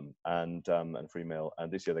show for them and free meal.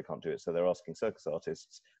 And this year they can't do it, so they're asking circus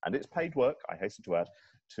artists, and it's paid work, I hasten to add,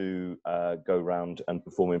 to go around and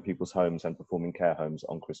perform in people's homes and perform in care homes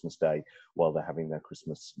on Christmas Day while they're having their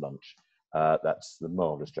Christmas lunch. That's the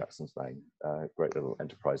marvellous Jackson's Lane. Great little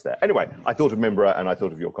enterprise there. Anyway, I thought of Mimbre and I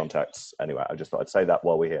thought of your contacts. Anyway, I just thought I'd say that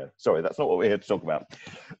while we're here. Sorry, that's not what we're here to talk about.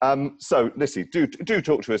 So, Lissy, do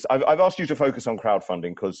talk to us. I've asked you to focus on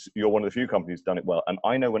crowdfunding because you're one of the few companies who's done it well. And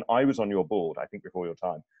I know when I was on your board, I think before your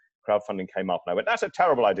time, crowdfunding came up and I went, that's a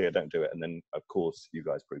terrible idea, don't do it. And then, of course, you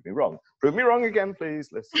guys proved me wrong. Prove me wrong again,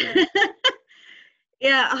 please, Lissy.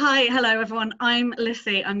 Yeah, hi, hello everyone. I'm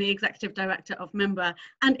Lissy. I'm the Executive Director of Mimbre.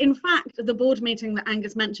 And in fact, the board meeting that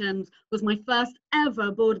Angus mentioned was my first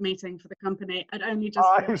ever board meeting for the company. I'd only just...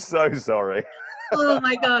 I'm so sorry. Oh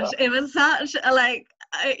my gosh, it was such a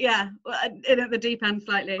in at the deep end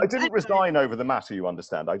slightly. I didn't resign over the matter, you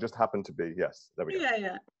understand. I just happened to be, yes, there we go.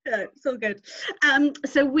 Yeah, it's all good.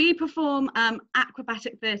 So we perform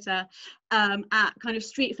acrobatic theatre at kind of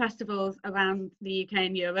street festivals around the UK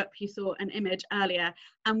and Europe. You saw an image earlier.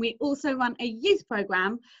 And we also run a youth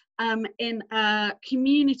programme in a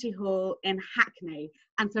community hall in Hackney.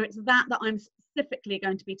 And so it's that I'm specifically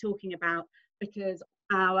going to be talking about because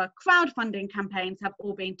our crowdfunding campaigns have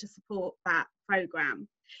all been to support that programme.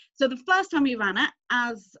 So the first time we ran it,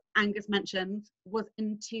 as Angus mentioned, was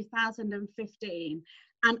in 2015.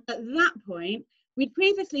 And at that point, we'd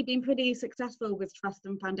previously been pretty successful with Trust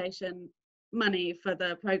and Foundation money for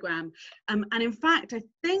the programme. And in fact, I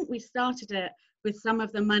think we started it with some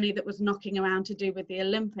of the money that was knocking around to do with the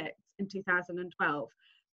Olympics in 2012.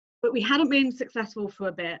 But we hadn't been successful for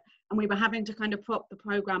a bit, and we were having to kind of prop the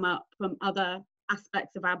programme up from other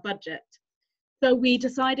aspects of our budget. So we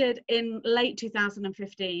decided in late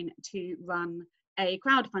 2015 to run a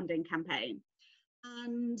crowdfunding campaign.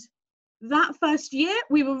 And that first year,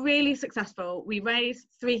 we were really successful. We raised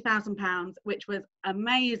 £3,000, which was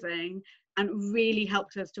amazing and really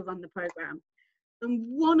helped us to run the programme. And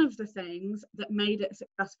one of the things that made it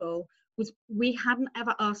successful was we hadn't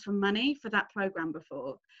ever asked for money for that programme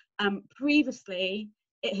before. Previously,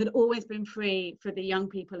 it had always been free for the young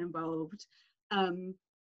people involved. And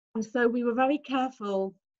so we were very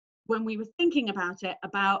careful when we were thinking about it,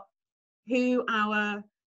 about who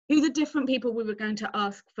the different people we were going to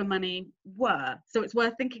ask for money were. So it's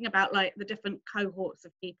worth thinking about like the different cohorts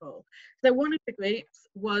of people. So one of the groups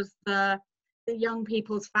was the young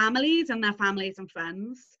people's families and their families and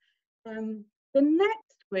friends. The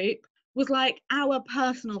next group was like our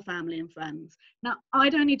personal family and friends. Now,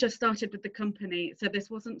 I'd only just started with the company, so this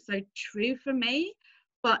wasn't so true for me.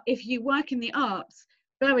 But if you work in the arts,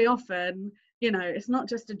 very often, you know, it's not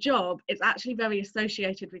just a job, it's actually very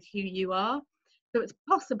associated with who you are. So it's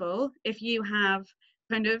possible if you have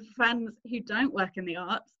kind of friends who don't work in the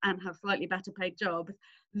arts and have slightly better paid jobs,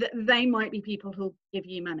 that they might be people who'll give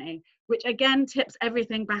you money, which again tips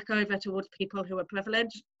everything back over towards people who are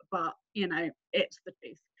privileged, but you know, it's the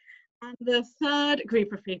truth. And the third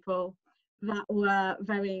group of people that were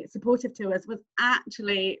very supportive to us was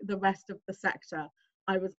actually the rest of the sector.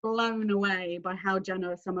 I was blown away by how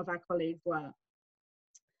generous some of our colleagues were.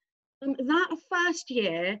 That first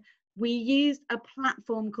year, we used a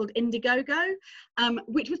platform called Indiegogo,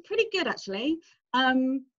 which was pretty good actually.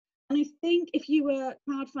 And I think if you were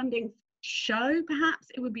crowdfunding show, perhaps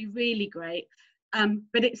it would be really great.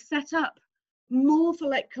 But it's set up more for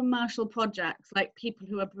like commercial projects, like people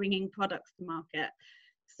who are bringing products to market.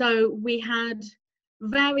 So we had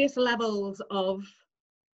various levels of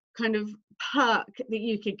kind of perk that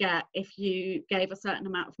you could get if you gave a certain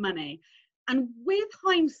amount of money. And with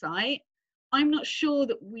hindsight, I'm not sure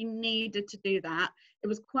that we needed to do that. It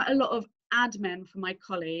was quite a lot of admin for my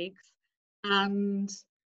colleagues. And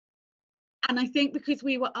I think because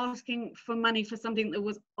we were asking for money for something that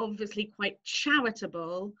was obviously quite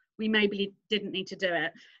charitable, we maybe didn't need to do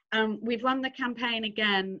it. We've run the campaign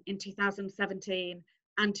again in 2017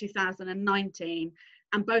 and 2019.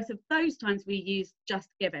 And both of those times we used Just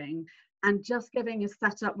Giving. And Just Giving is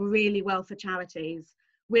set up really well for charities.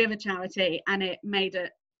 We're a charity, and it made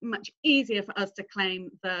it much easier for us to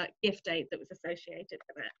claim the gift aid that was associated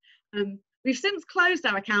with it. We've since closed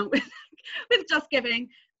our account with Just Giving,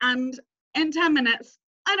 and in 10 minutes,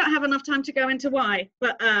 I don't have enough time to go into why,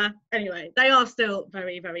 but anyway, they are still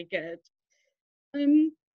very, very good.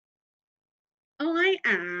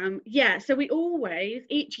 So we always,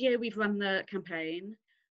 each year we've run the campaign,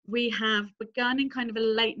 we have begun in kind of a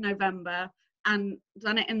late November and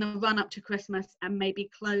done it in the run up to Christmas and maybe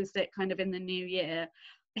closed it kind of in the new year.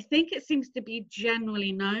 I think it seems to be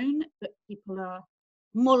generally known that people are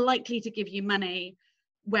more likely to give you money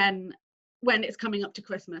when it's coming up to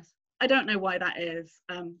Christmas. I don't know why that is.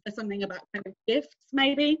 There's something about kind of gifts,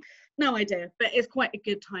 maybe, no idea, but it's quite a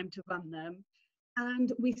good time to run them.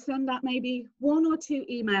 And we send out maybe 1 or 2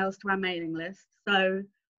 emails to our mailing list. So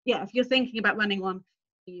yeah, if you're thinking about running one,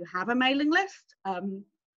 do you have a mailing list?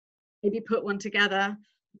 Maybe put one together,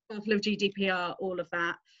 careful of GDPR, all of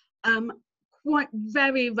that. Quite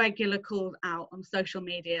very regular calls out on social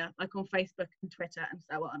media, like on Facebook and Twitter and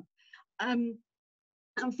so on.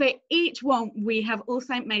 And for each one, we have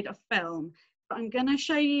also made a film. But I'm going to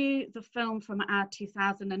show you the film from our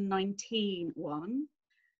 2019 one.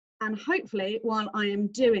 And hopefully, while I am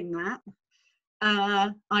doing that,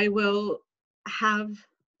 I will have,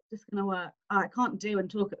 just going to work, I can't do and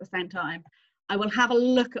talk at the same time. I will have a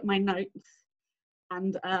look at my notes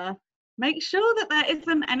and make sure that there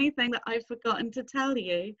isn't anything that I've forgotten to tell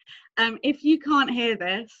you. If you can't hear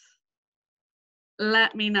this,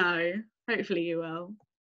 let me know. Hopefully you will.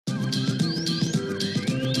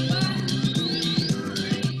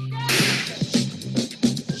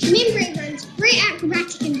 Mimbre runs free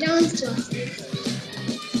acrobatic and dance classes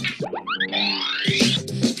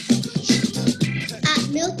at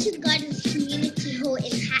Milton Gardens Community Hall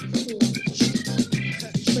in Hackney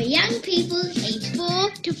for young people aged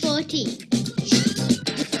 4 to 14.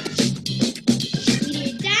 You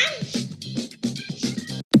do dance,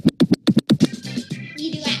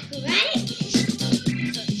 you do acrobatics,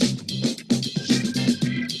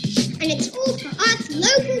 and it's all for us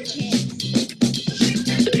local kids.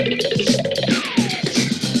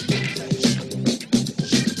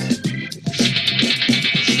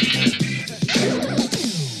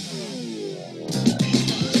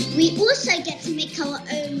 our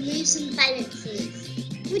own moves and balances,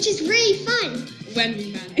 which is really fun when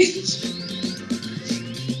we manage.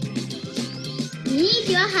 We need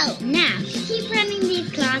your help now to keep running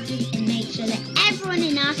these classes and make sure that everyone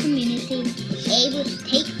in our community is able to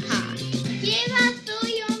take part. Give us all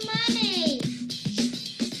your money!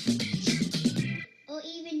 Or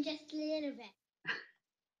even just a little bit.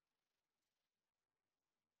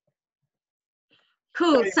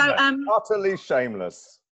 Cool. So utterly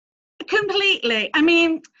shameless. Completely. I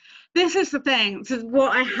mean, this is the thing. This is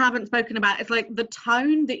what I haven't spoken about. It's like the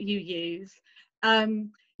tone that you use.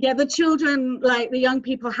 Yeah, the children, like the young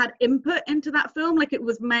people, had input into that film. Like it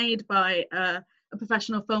was made by a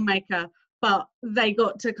professional filmmaker, but they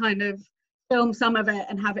got to kind of film some of it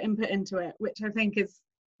and have input into it, which I think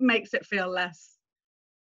makes it feel less,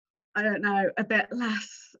 I don't know, a bit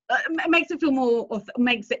less. It makes it feel more,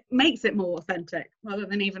 makes it more authentic rather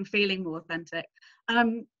than even feeling more authentic.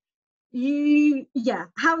 We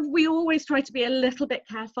always try to be a little bit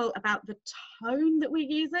careful about the tone that we're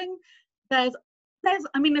using. There's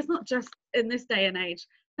it's not just in this day and age.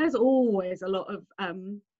 There's always a lot of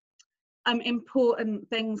important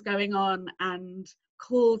things going on and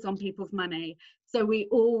calls on people's money. So we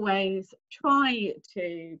always try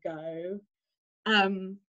to go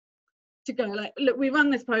like, look, we run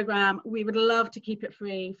this program. We would love to keep it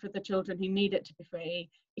free for the children who need it to be free.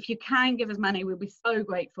 If you can give us money, we'll be so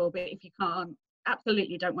grateful. But if you can't,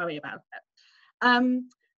 absolutely don't worry about it.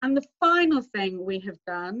 And the final thing we have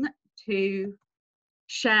done to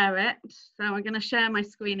share it, so I'm going to share my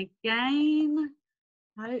screen again,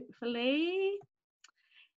 hopefully,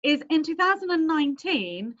 is in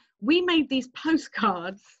 2019 we made these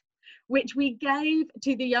postcards which we gave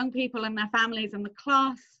to the young people and their families in the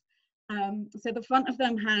class. So the front of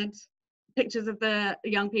them had pictures of the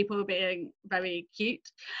young people being very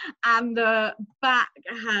cute, and the back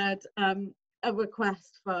had a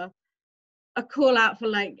request for a call out for,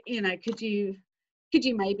 like, you know, could you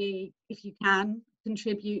maybe, if you can,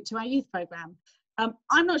 contribute to our youth program.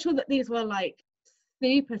 I'm not sure that these were like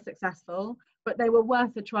super successful, but they were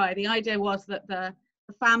worth a try. The idea was that the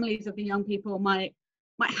families of the young people might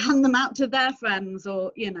hand them out to their friends,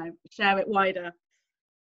 or, you know, share it wider.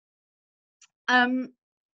 I'll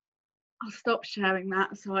stop sharing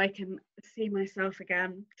that so I can see myself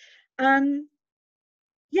again.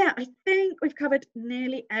 Yeah, I think we've covered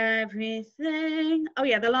nearly everything. Oh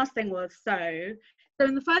yeah, the last thing was, so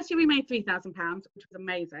in the first year we made £3,000, which was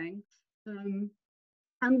amazing. And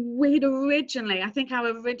we'd originally, I think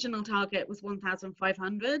our original target was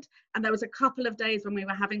 1,500, and there was a couple of days when we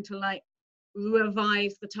were having to like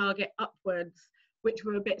revise the target upwards, which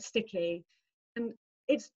were a bit sticky. And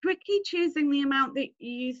it's tricky choosing the amount that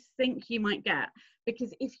you think you might get,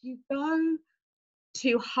 because if you go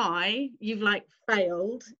too high, you've like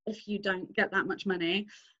failed if you don't get that much money.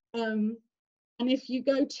 And if you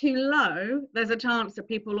go too low, there's a chance that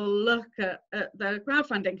people will look at the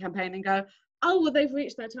crowdfunding campaign and go, oh, well, they've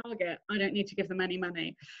reached their target, I don't need to give them any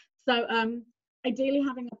money. So ideally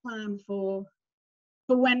having a plan for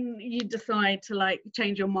when you decide to like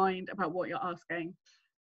change your mind about what you're asking.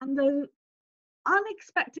 And the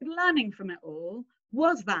unexpected learning from it all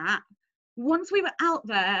was that once we were out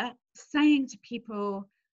there saying to people,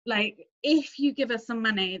 like, if you give us some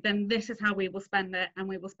money, then this is how we will spend it, and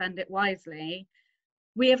we will spend it wisely.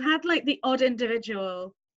 We have had like the odd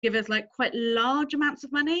individual give us like quite large amounts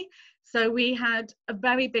of money. So we had a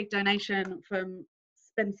very big donation from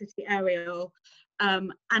Spin City Ariel,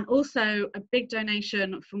 and also a big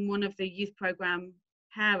donation from one of the youth program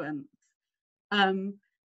parents.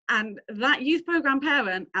 And that youth program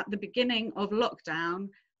parent at the beginning of lockdown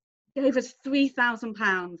gave us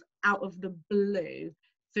 £3,000 out of the blue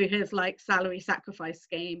through his like salary sacrifice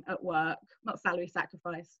scheme at work. Not salary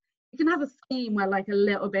sacrifice. You can have a scheme where like a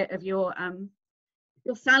little bit of your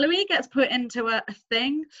salary gets put into a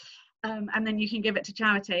thing, and then you can give it to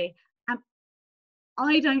charity. And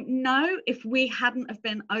I don't know, if we hadn't have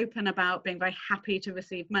been open about being very happy to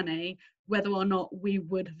receive money, whether or not we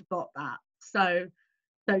would have got that. So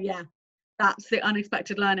yeah, that's the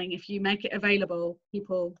unexpected learning. If you make it available,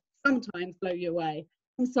 people sometimes blow you away.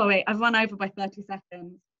 I'm sorry, I've run over by 30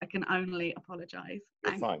 seconds. I can only apologise.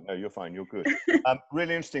 You're fine. No, you're fine. You're good.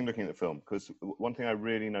 Really interesting looking at the film, because one thing I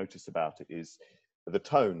really noticed about it is the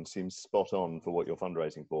tone seems spot on for what you're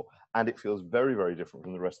fundraising for, and it feels very, very different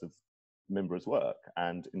from the rest of Mimbre's work,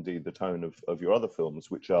 and indeed the tone of your other films,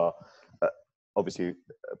 which are obviously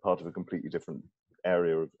part of a completely different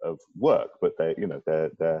area of work, but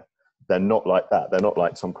they're not like that. They're not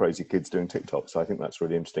like some crazy kids doing TikTok. So I think that's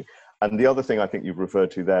really interesting. And the other thing I think you've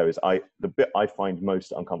referred to there is the bit I find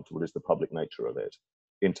most uncomfortable is the public nature of it.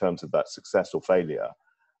 in terms of that success or failure,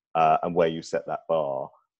 and where you set that bar,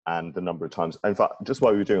 and the number of times. In fact, just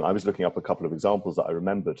while we were doing, I was looking up a couple of examples that I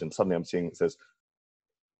remembered, and suddenly I'm seeing it says,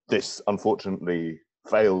 this unfortunately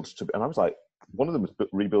failed to be, and I was like, one of them was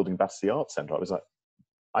rebuilding Battersea Arts Centre. I was like,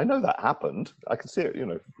 I know that happened. I can see it, you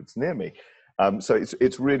know, it's near me. So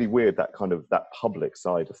it's really weird, that kind of, that public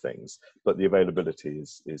side of things, but the availability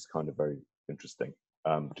is kind of very interesting.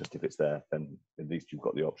 Just if it's there, then at least you've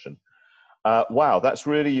got the option. Wow, that's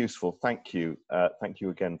really useful. Thank you. Thank you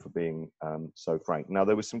again for being so frank. Now,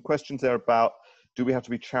 there were some questions there about, do we have to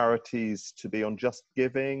be charities to be on Just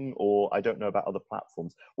Giving, or I don't know about other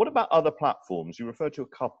platforms. What about other platforms? You referred to a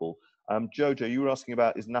couple. Jojo, you were asking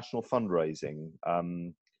about, is national fundraising.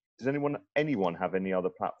 Does anyone have any other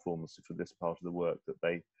platforms for this part of the work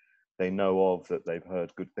that they know of, that they've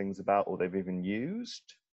heard good things about, or they've even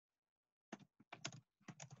used?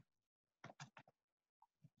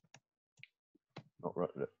 Not right.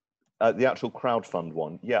 The actual crowdfund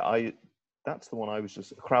one. Yeah, that's the one I was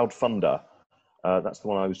just, crowdfunder. That's the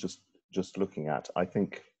one I was just looking at. I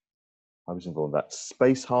think I was involved in that.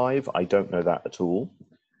 Space Hive, I don't know that at all.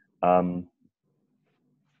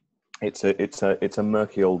 It's a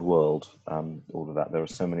murky old world, all of that. There are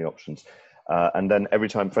so many options. And then every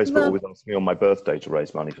time Facebook always asks me on my birthday to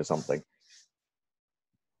raise money for something.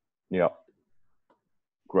 Yeah.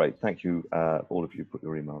 Great, thank you. All of you put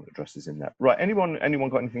your email addresses in there. Right, anyone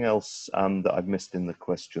got anything else that I've missed in the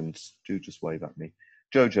questions? Do just wave at me.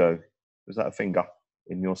 Jojo, was that a finger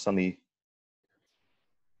in your sunny?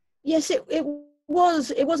 Yes, it was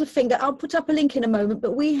a finger. I'll put up a link in a moment,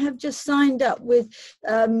 but we have just signed up with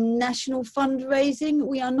national fundraising.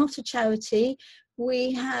 We are not a charity.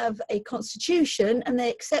 We have a constitution and they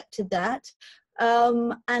accepted that.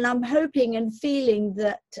 And I'm hoping and feeling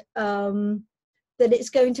that that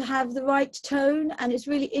it's going to have the right tone, and it's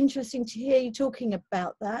really interesting to hear you talking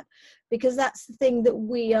about that, because that's the thing that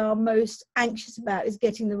we are most anxious about, is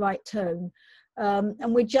getting the right tone.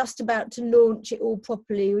 And we're just about to launch it all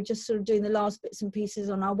properly. We're just sort of doing the last bits and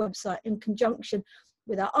pieces on our website in conjunction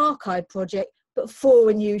with our archive project, but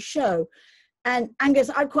for a new show. And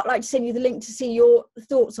Angus, I'd quite like to send you the link to see your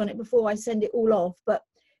thoughts on it before I send it all off. But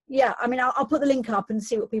yeah, I mean, I'll put the link up and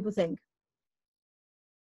see what people think.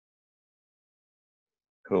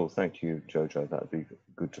 Cool, thank you, Jojo. That'd be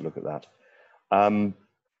good to look at that.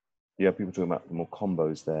 Yeah, people talking about more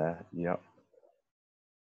combos there. Yeah.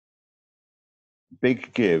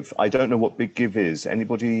 Big Give. I don't know what Big Give is.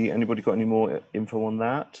 Anybody got any more info on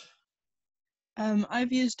that?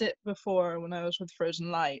 I've used it before when I was with Frozen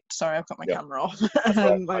Light. Sorry, I've got my camera off.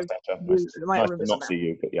 Nice to not see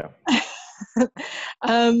you, but yeah.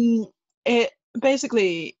 It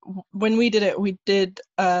basically, when we did it, we did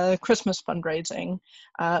Christmas fundraising.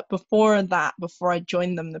 Before I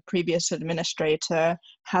joined them, the previous administrator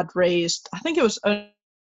had raised, I think it was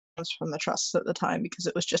from the trusts at the time, because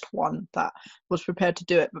it was just one that was prepared to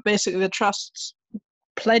do it. But basically the trusts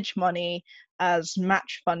pledge money as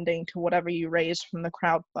match funding to whatever you raise from the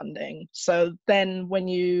crowdfunding. So then when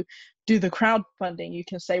you do the crowdfunding, you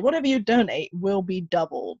can say whatever you donate will be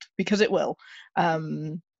doubled, because it will.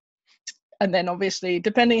 And then obviously,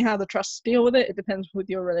 depending how the trusts deal with it, it depends with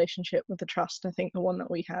your relationship with the trust. I think the one that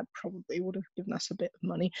we had probably would have given us a bit of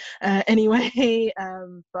money anyway.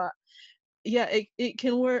 But yeah, it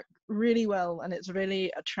can work really well, and it's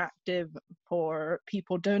really attractive for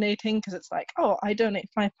people donating, because it's like, oh, I donate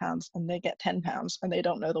 £5 and they get £10, and they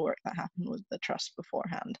don't know the work that happened with the trust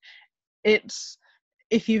beforehand. It's,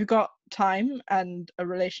 if you've got time and a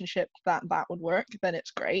relationship that would work, then it's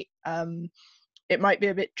great. It might be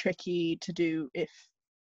a bit tricky to do if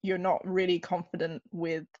you're not really confident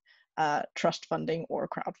with trust funding or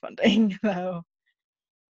crowdfunding, though.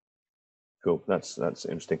 Cool, that's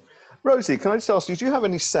interesting. Rosie, can I just ask you, do you have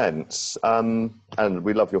any sense, and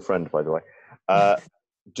we love your friend, by the way,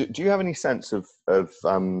 do you have any sense of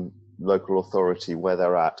local authority, where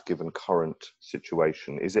they're at given current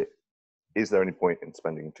situation? Is there any point in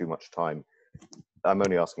spending too much time? I'm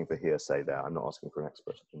only asking for hearsay there. I'm not asking for an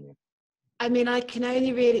expert opinion. I mean, I can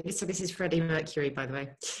only really, so this is Freddie Mercury, by the way.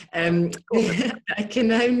 I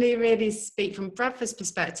can only really speak from Bradford's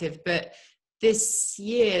perspective, but this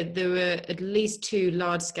year there were at least 2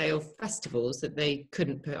 large-scale festivals that they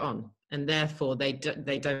couldn't put on, and therefore they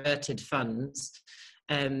diverted funds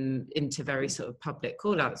into very sort of public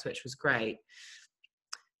call-outs, which was great.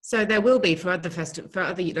 So there will be, for other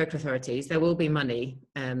local authorities, there will be money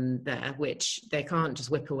there, which they can't just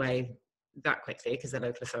whip away that quickly because they're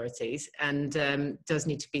local authorities, and does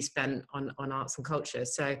need to be spent on arts and culture.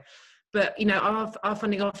 So but you know, our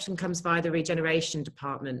funding often comes via the regeneration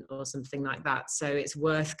department or something like that. So it's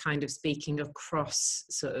worth kind of speaking across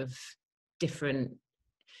sort of different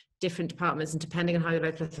departments, and depending on how the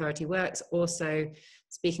local authority works, also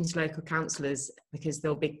speaking to local councillors, because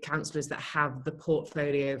there'll be councillors that have the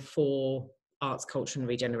portfolio for arts, culture and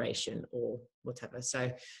regeneration or whatever.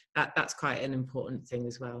 So that's quite an important thing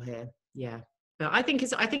as well here. Yeah. But I think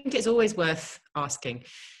it's always worth asking.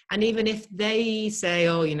 And even if they say,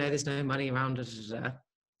 oh, you know, there's no money around,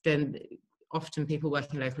 then often people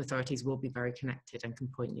working in local authorities will be very connected and can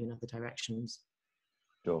point you in other directions.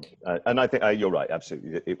 Sure, and I think you're right.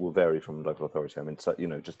 Absolutely, it will vary from local authority. I mean, so, you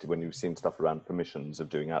know, just when you've seen stuff around permissions of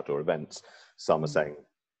doing outdoor events, some are saying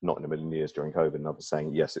not in a million years during COVID, and others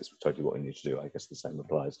saying yes, it's totally what we need to do. I guess the same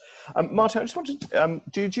applies. Martin, I just wanted,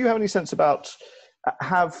 do you have any sense about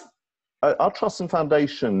our trusts and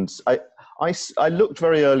foundations? I looked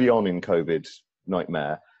very early on in COVID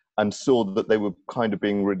nightmare and saw that they were kind of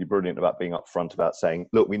being really brilliant about being upfront about saying,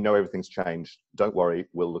 look, we know everything's changed. Don't worry,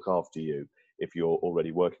 we'll look after you if you're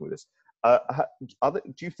already working with us.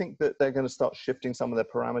 Do you think that they're going to start shifting some of their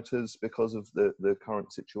parameters because of the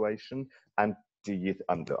current situation? And do you,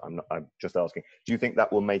 I'm just asking, do you think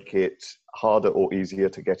that will make it harder or easier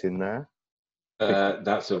to get in there?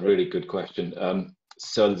 That's a really good question.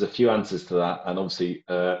 So there's a few answers to that, and obviously,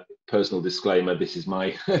 personal disclaimer: this is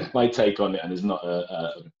my my take on it, and it's not.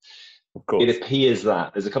 Of course. It appears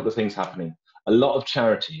that there's a couple of things happening. A lot of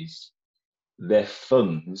charities, their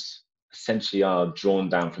funds essentially are drawn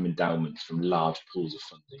down from endowments from large pools of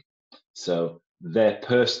funding. So their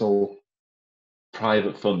personal,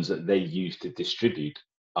 private funds that they use to distribute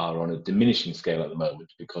are on a diminishing scale at the moment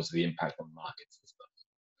because of the impact on markets and stuff.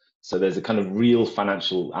 So there's a kind of real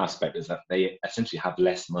financial aspect, is that they essentially have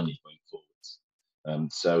less money going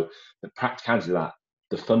forwards. So the practicality of that,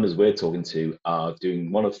 the funders we're talking to are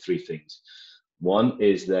doing one of three things. One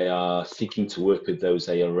is they are seeking to work with those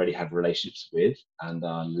they already have relationships with and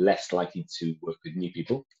are less likely to work with new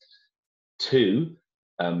people. Two,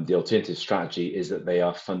 the alternative strategy is that they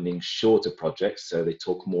are funding shorter projects, so they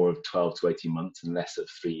talk more of 12 to 18 months and less of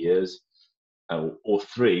 3 years. Or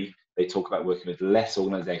three, they talk about working with less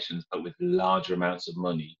organizations but with larger amounts of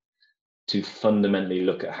money to fundamentally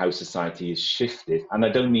look at how society has shifted. And I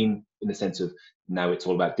don't mean in the sense of now it's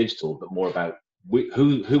all about digital, but more about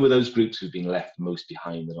who are those groups who've been left most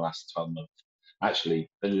behind in the last 12 months? Actually,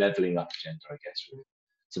 the leveling up agenda, I guess, really.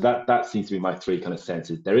 So that seems to be my three kind of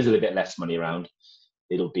senses. There is a little bit less money around.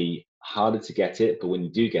 It'll be harder to get it, but when you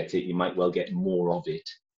do get it, you might well get more of it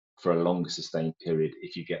for a longer sustained period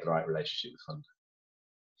if you get the right relationship with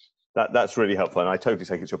funders. That's really helpful, and I totally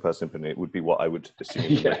take it's your personal opinion. It would be what I would assume.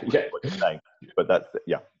 Yeah. What you're saying. But that's,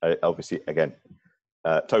 yeah, obviously, again,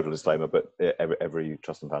 total disclaimer, but every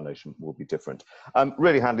trust and foundation will be different.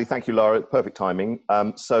 Really handy. Thank you, Lara. Perfect timing.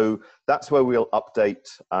 So that's where we'll update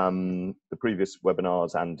the previous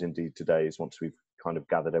webinars and indeed today's once we've kind of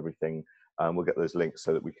gathered everything. We'll get those links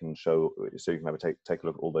so that we can show, so you can have take a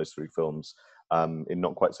look at all those three films in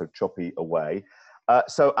not quite so choppy a way.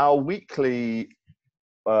 So our weekly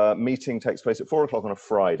meeting takes place at 4 o'clock on a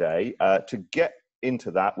Friday. To get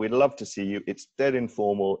into that, we'd love to see you. It's dead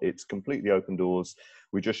informal. It's completely open doors.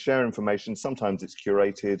 We just share information. Sometimes it's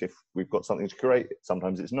curated if we've got something to curate.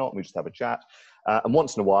 Sometimes it's not. We just have a chat. And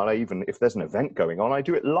once in a while, even if there's an event going on, I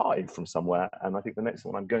do it live from somewhere. And I think the next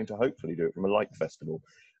one I'm going to hopefully do it from a light festival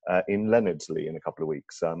in Leonardsley in a couple of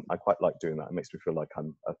weeks. I quite like doing that. It makes me feel like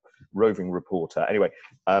I'm a roving reporter. Anyway,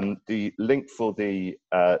 the link for the,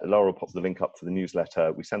 Laura will pop the link up for the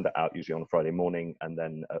newsletter. We send that out usually on a Friday morning, and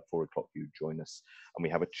then at 4 o'clock you join us and we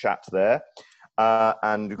have a chat there.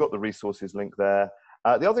 And we've got the resources link there.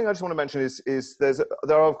 The other thing I just want to mention is there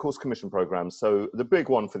are, of course, commission programs. So the big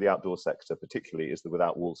one for the outdoor sector particularly is the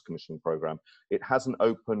Without Walls commissioning program. It has an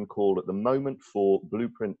open call at the moment for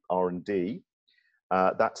Blueprint R&D.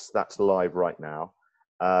 That's live right now.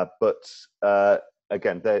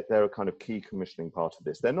 Again, they're a kind of key commissioning part of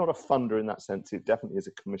this. They're not a funder in that sense. It definitely is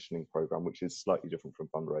a commissioning program, which is slightly different from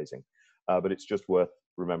fundraising. But it's just worth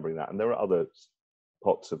remembering that. And there are other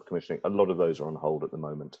pots of commissioning. A lot of those are on hold at the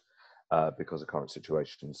moment because of current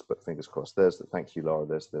situations, but fingers crossed. Thank you, Laura.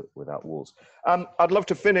 There's the Without Walls. I'd love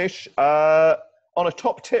to finish on a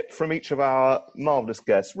top tip from each of our marvelous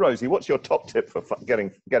guests. Rosie, what's your top tip for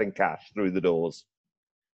getting cash through the doors?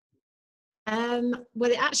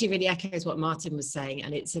 Well, it actually really echoes what Martin was saying,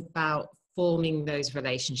 and it's about forming those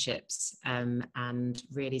relationships and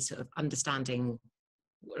really sort of understanding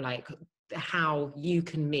like how you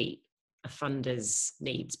can meet a funder's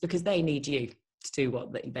needs, because they need you to do what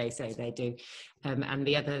they say they do. And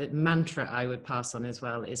the other mantra I would pass on as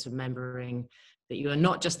well is remembering that you are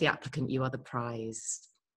not just the applicant, you are the prize.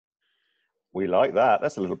 We like that.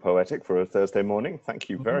 That's a little poetic for a Thursday morning. Thank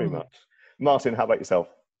you very much. Martin, how about yourself?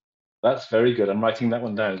 That's very good. I'm writing that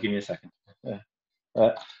one down. Give me a second.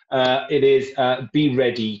 It is be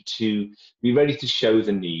ready to show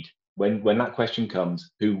the need. When that question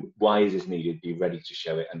comes, why is this needed? Be ready to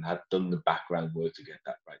show it and have done the background work to get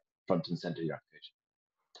that right, front and center of your application.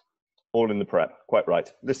 All in the prep. Quite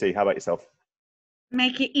right. Lissy, how about yourself?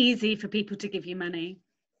 Make it easy for people to give you money.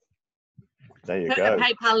 There you Put go. a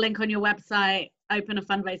PayPal link on your website, open a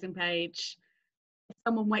fundraising page. If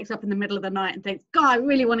someone wakes up in the middle of the night and thinks, God, I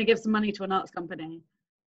really want to give some money to an arts company,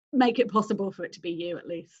 make it possible for it to be you at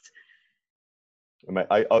least.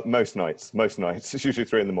 Most nights, it's usually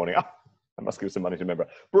 3 in the morning. I must give some money to Mimbre.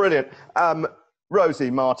 Brilliant.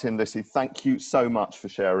 Rosie, Martin, Lissy, thank you so much for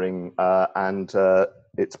sharing. And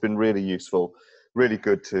it's been really useful, really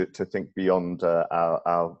good to think beyond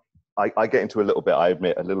I get into a little bit, I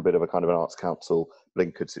admit, a little bit of a kind of an Arts Council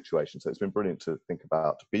blinkered situation. So it's been brilliant to think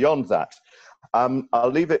about beyond that. I'll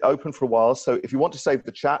leave it open for a while. So if you want to save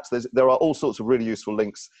the chat, there are all sorts of really useful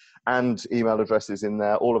links and email addresses in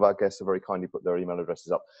there. All of our guests have very kindly put their email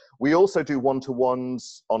addresses up. We also do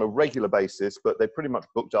one-to-ones on a regular basis, but they're pretty much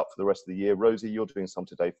booked up for the rest of the year. Rosie, you're doing some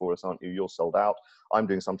today for us, aren't you? You're sold out. I'm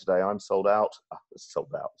doing some today. I'm sold out. It's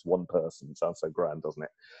sold out. It's one person. Sounds so grand, doesn't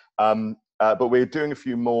it? But we're doing a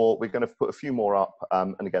few more. We're going to put a few more up.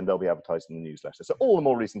 And again, they'll be advertised in the newsletter. So all the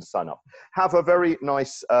more reason to sign up. Have a very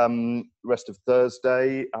nice rest of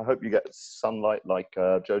Thursday. I hope you get sunlight like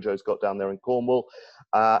Jojo's got down there in Cornwall.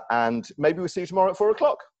 And maybe we'll see you tomorrow at 4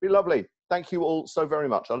 o'clock. Be lovely. Thank you all so very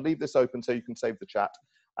much. I'll leave this open so you can save the chat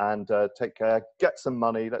and take care. Get some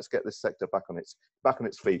money. Let's get this sector back on its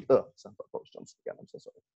feet. Ugh, sounds like Boris Johnson again. I'm so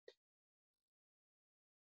sorry.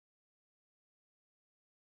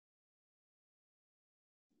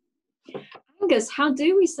 Angus, how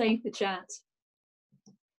do we save the chat?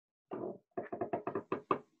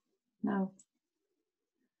 No.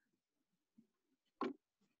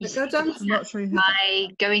 Go down by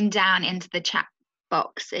going down into the chat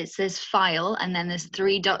box. It says file and then there's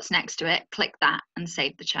 3 dots next to it. Click that and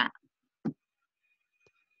save the chat.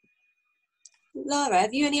 Lara,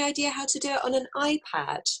 have you any idea how to do it on an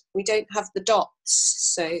iPad? We don't have the dots,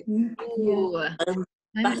 so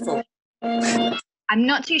baffled. I'm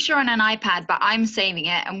not too sure on an iPad, but I'm saving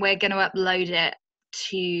it and we're going to upload it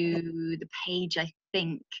to the page, I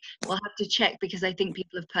think. We'll have to check because I think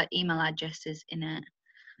people have put email addresses in it.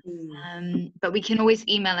 But we can always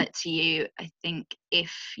email it to you, I think,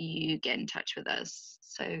 if you get in touch with us.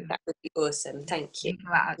 So that would be awesome. Thank you.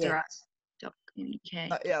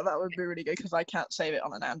 Yeah, that would be really good because I can't save it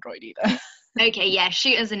on an Android either. Okay, yeah,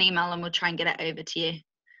 shoot us an email and we'll try and get it over to you.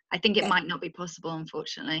 I think it might not be possible,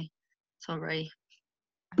 unfortunately. Sorry.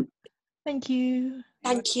 Thank you.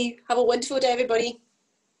 Thank you. Have a wonderful day, everybody.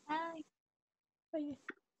 Bye. Bye.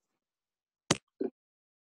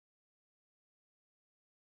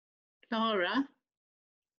 Laura,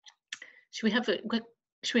 should we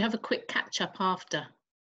have a quick catch up after?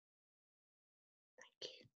 Thank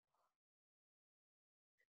you.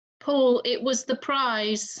 Paul, it was the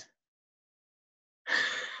prize.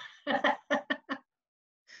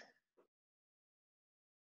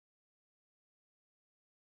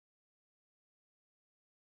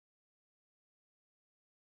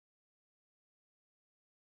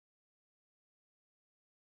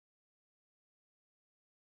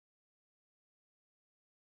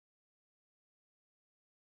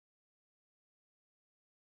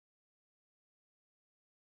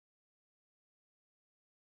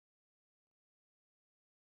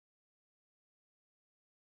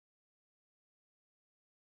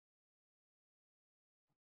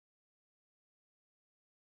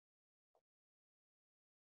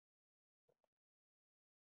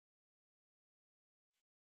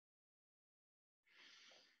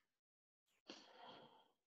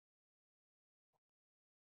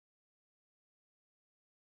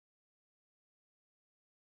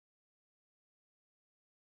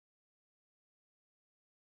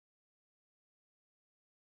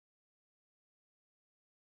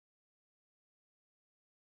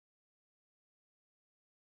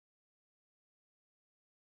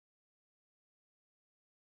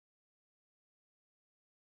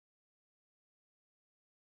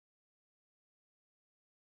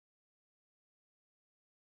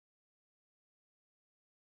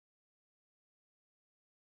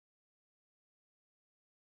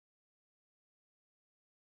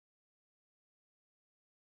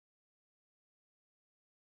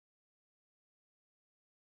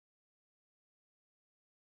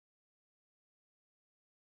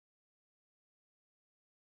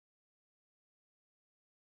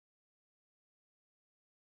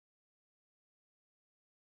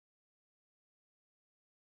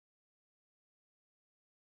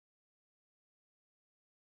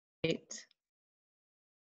 Right.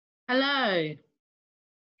 Hello.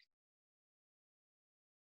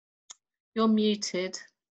 You're muted.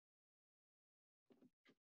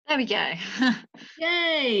 There we go.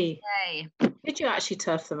 Yay. Yay. Did you actually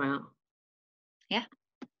turf them out? Yeah.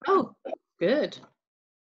 Oh, good.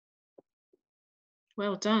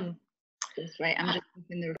 Well done. That's right. I'm just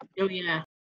in the. Oh, yeah.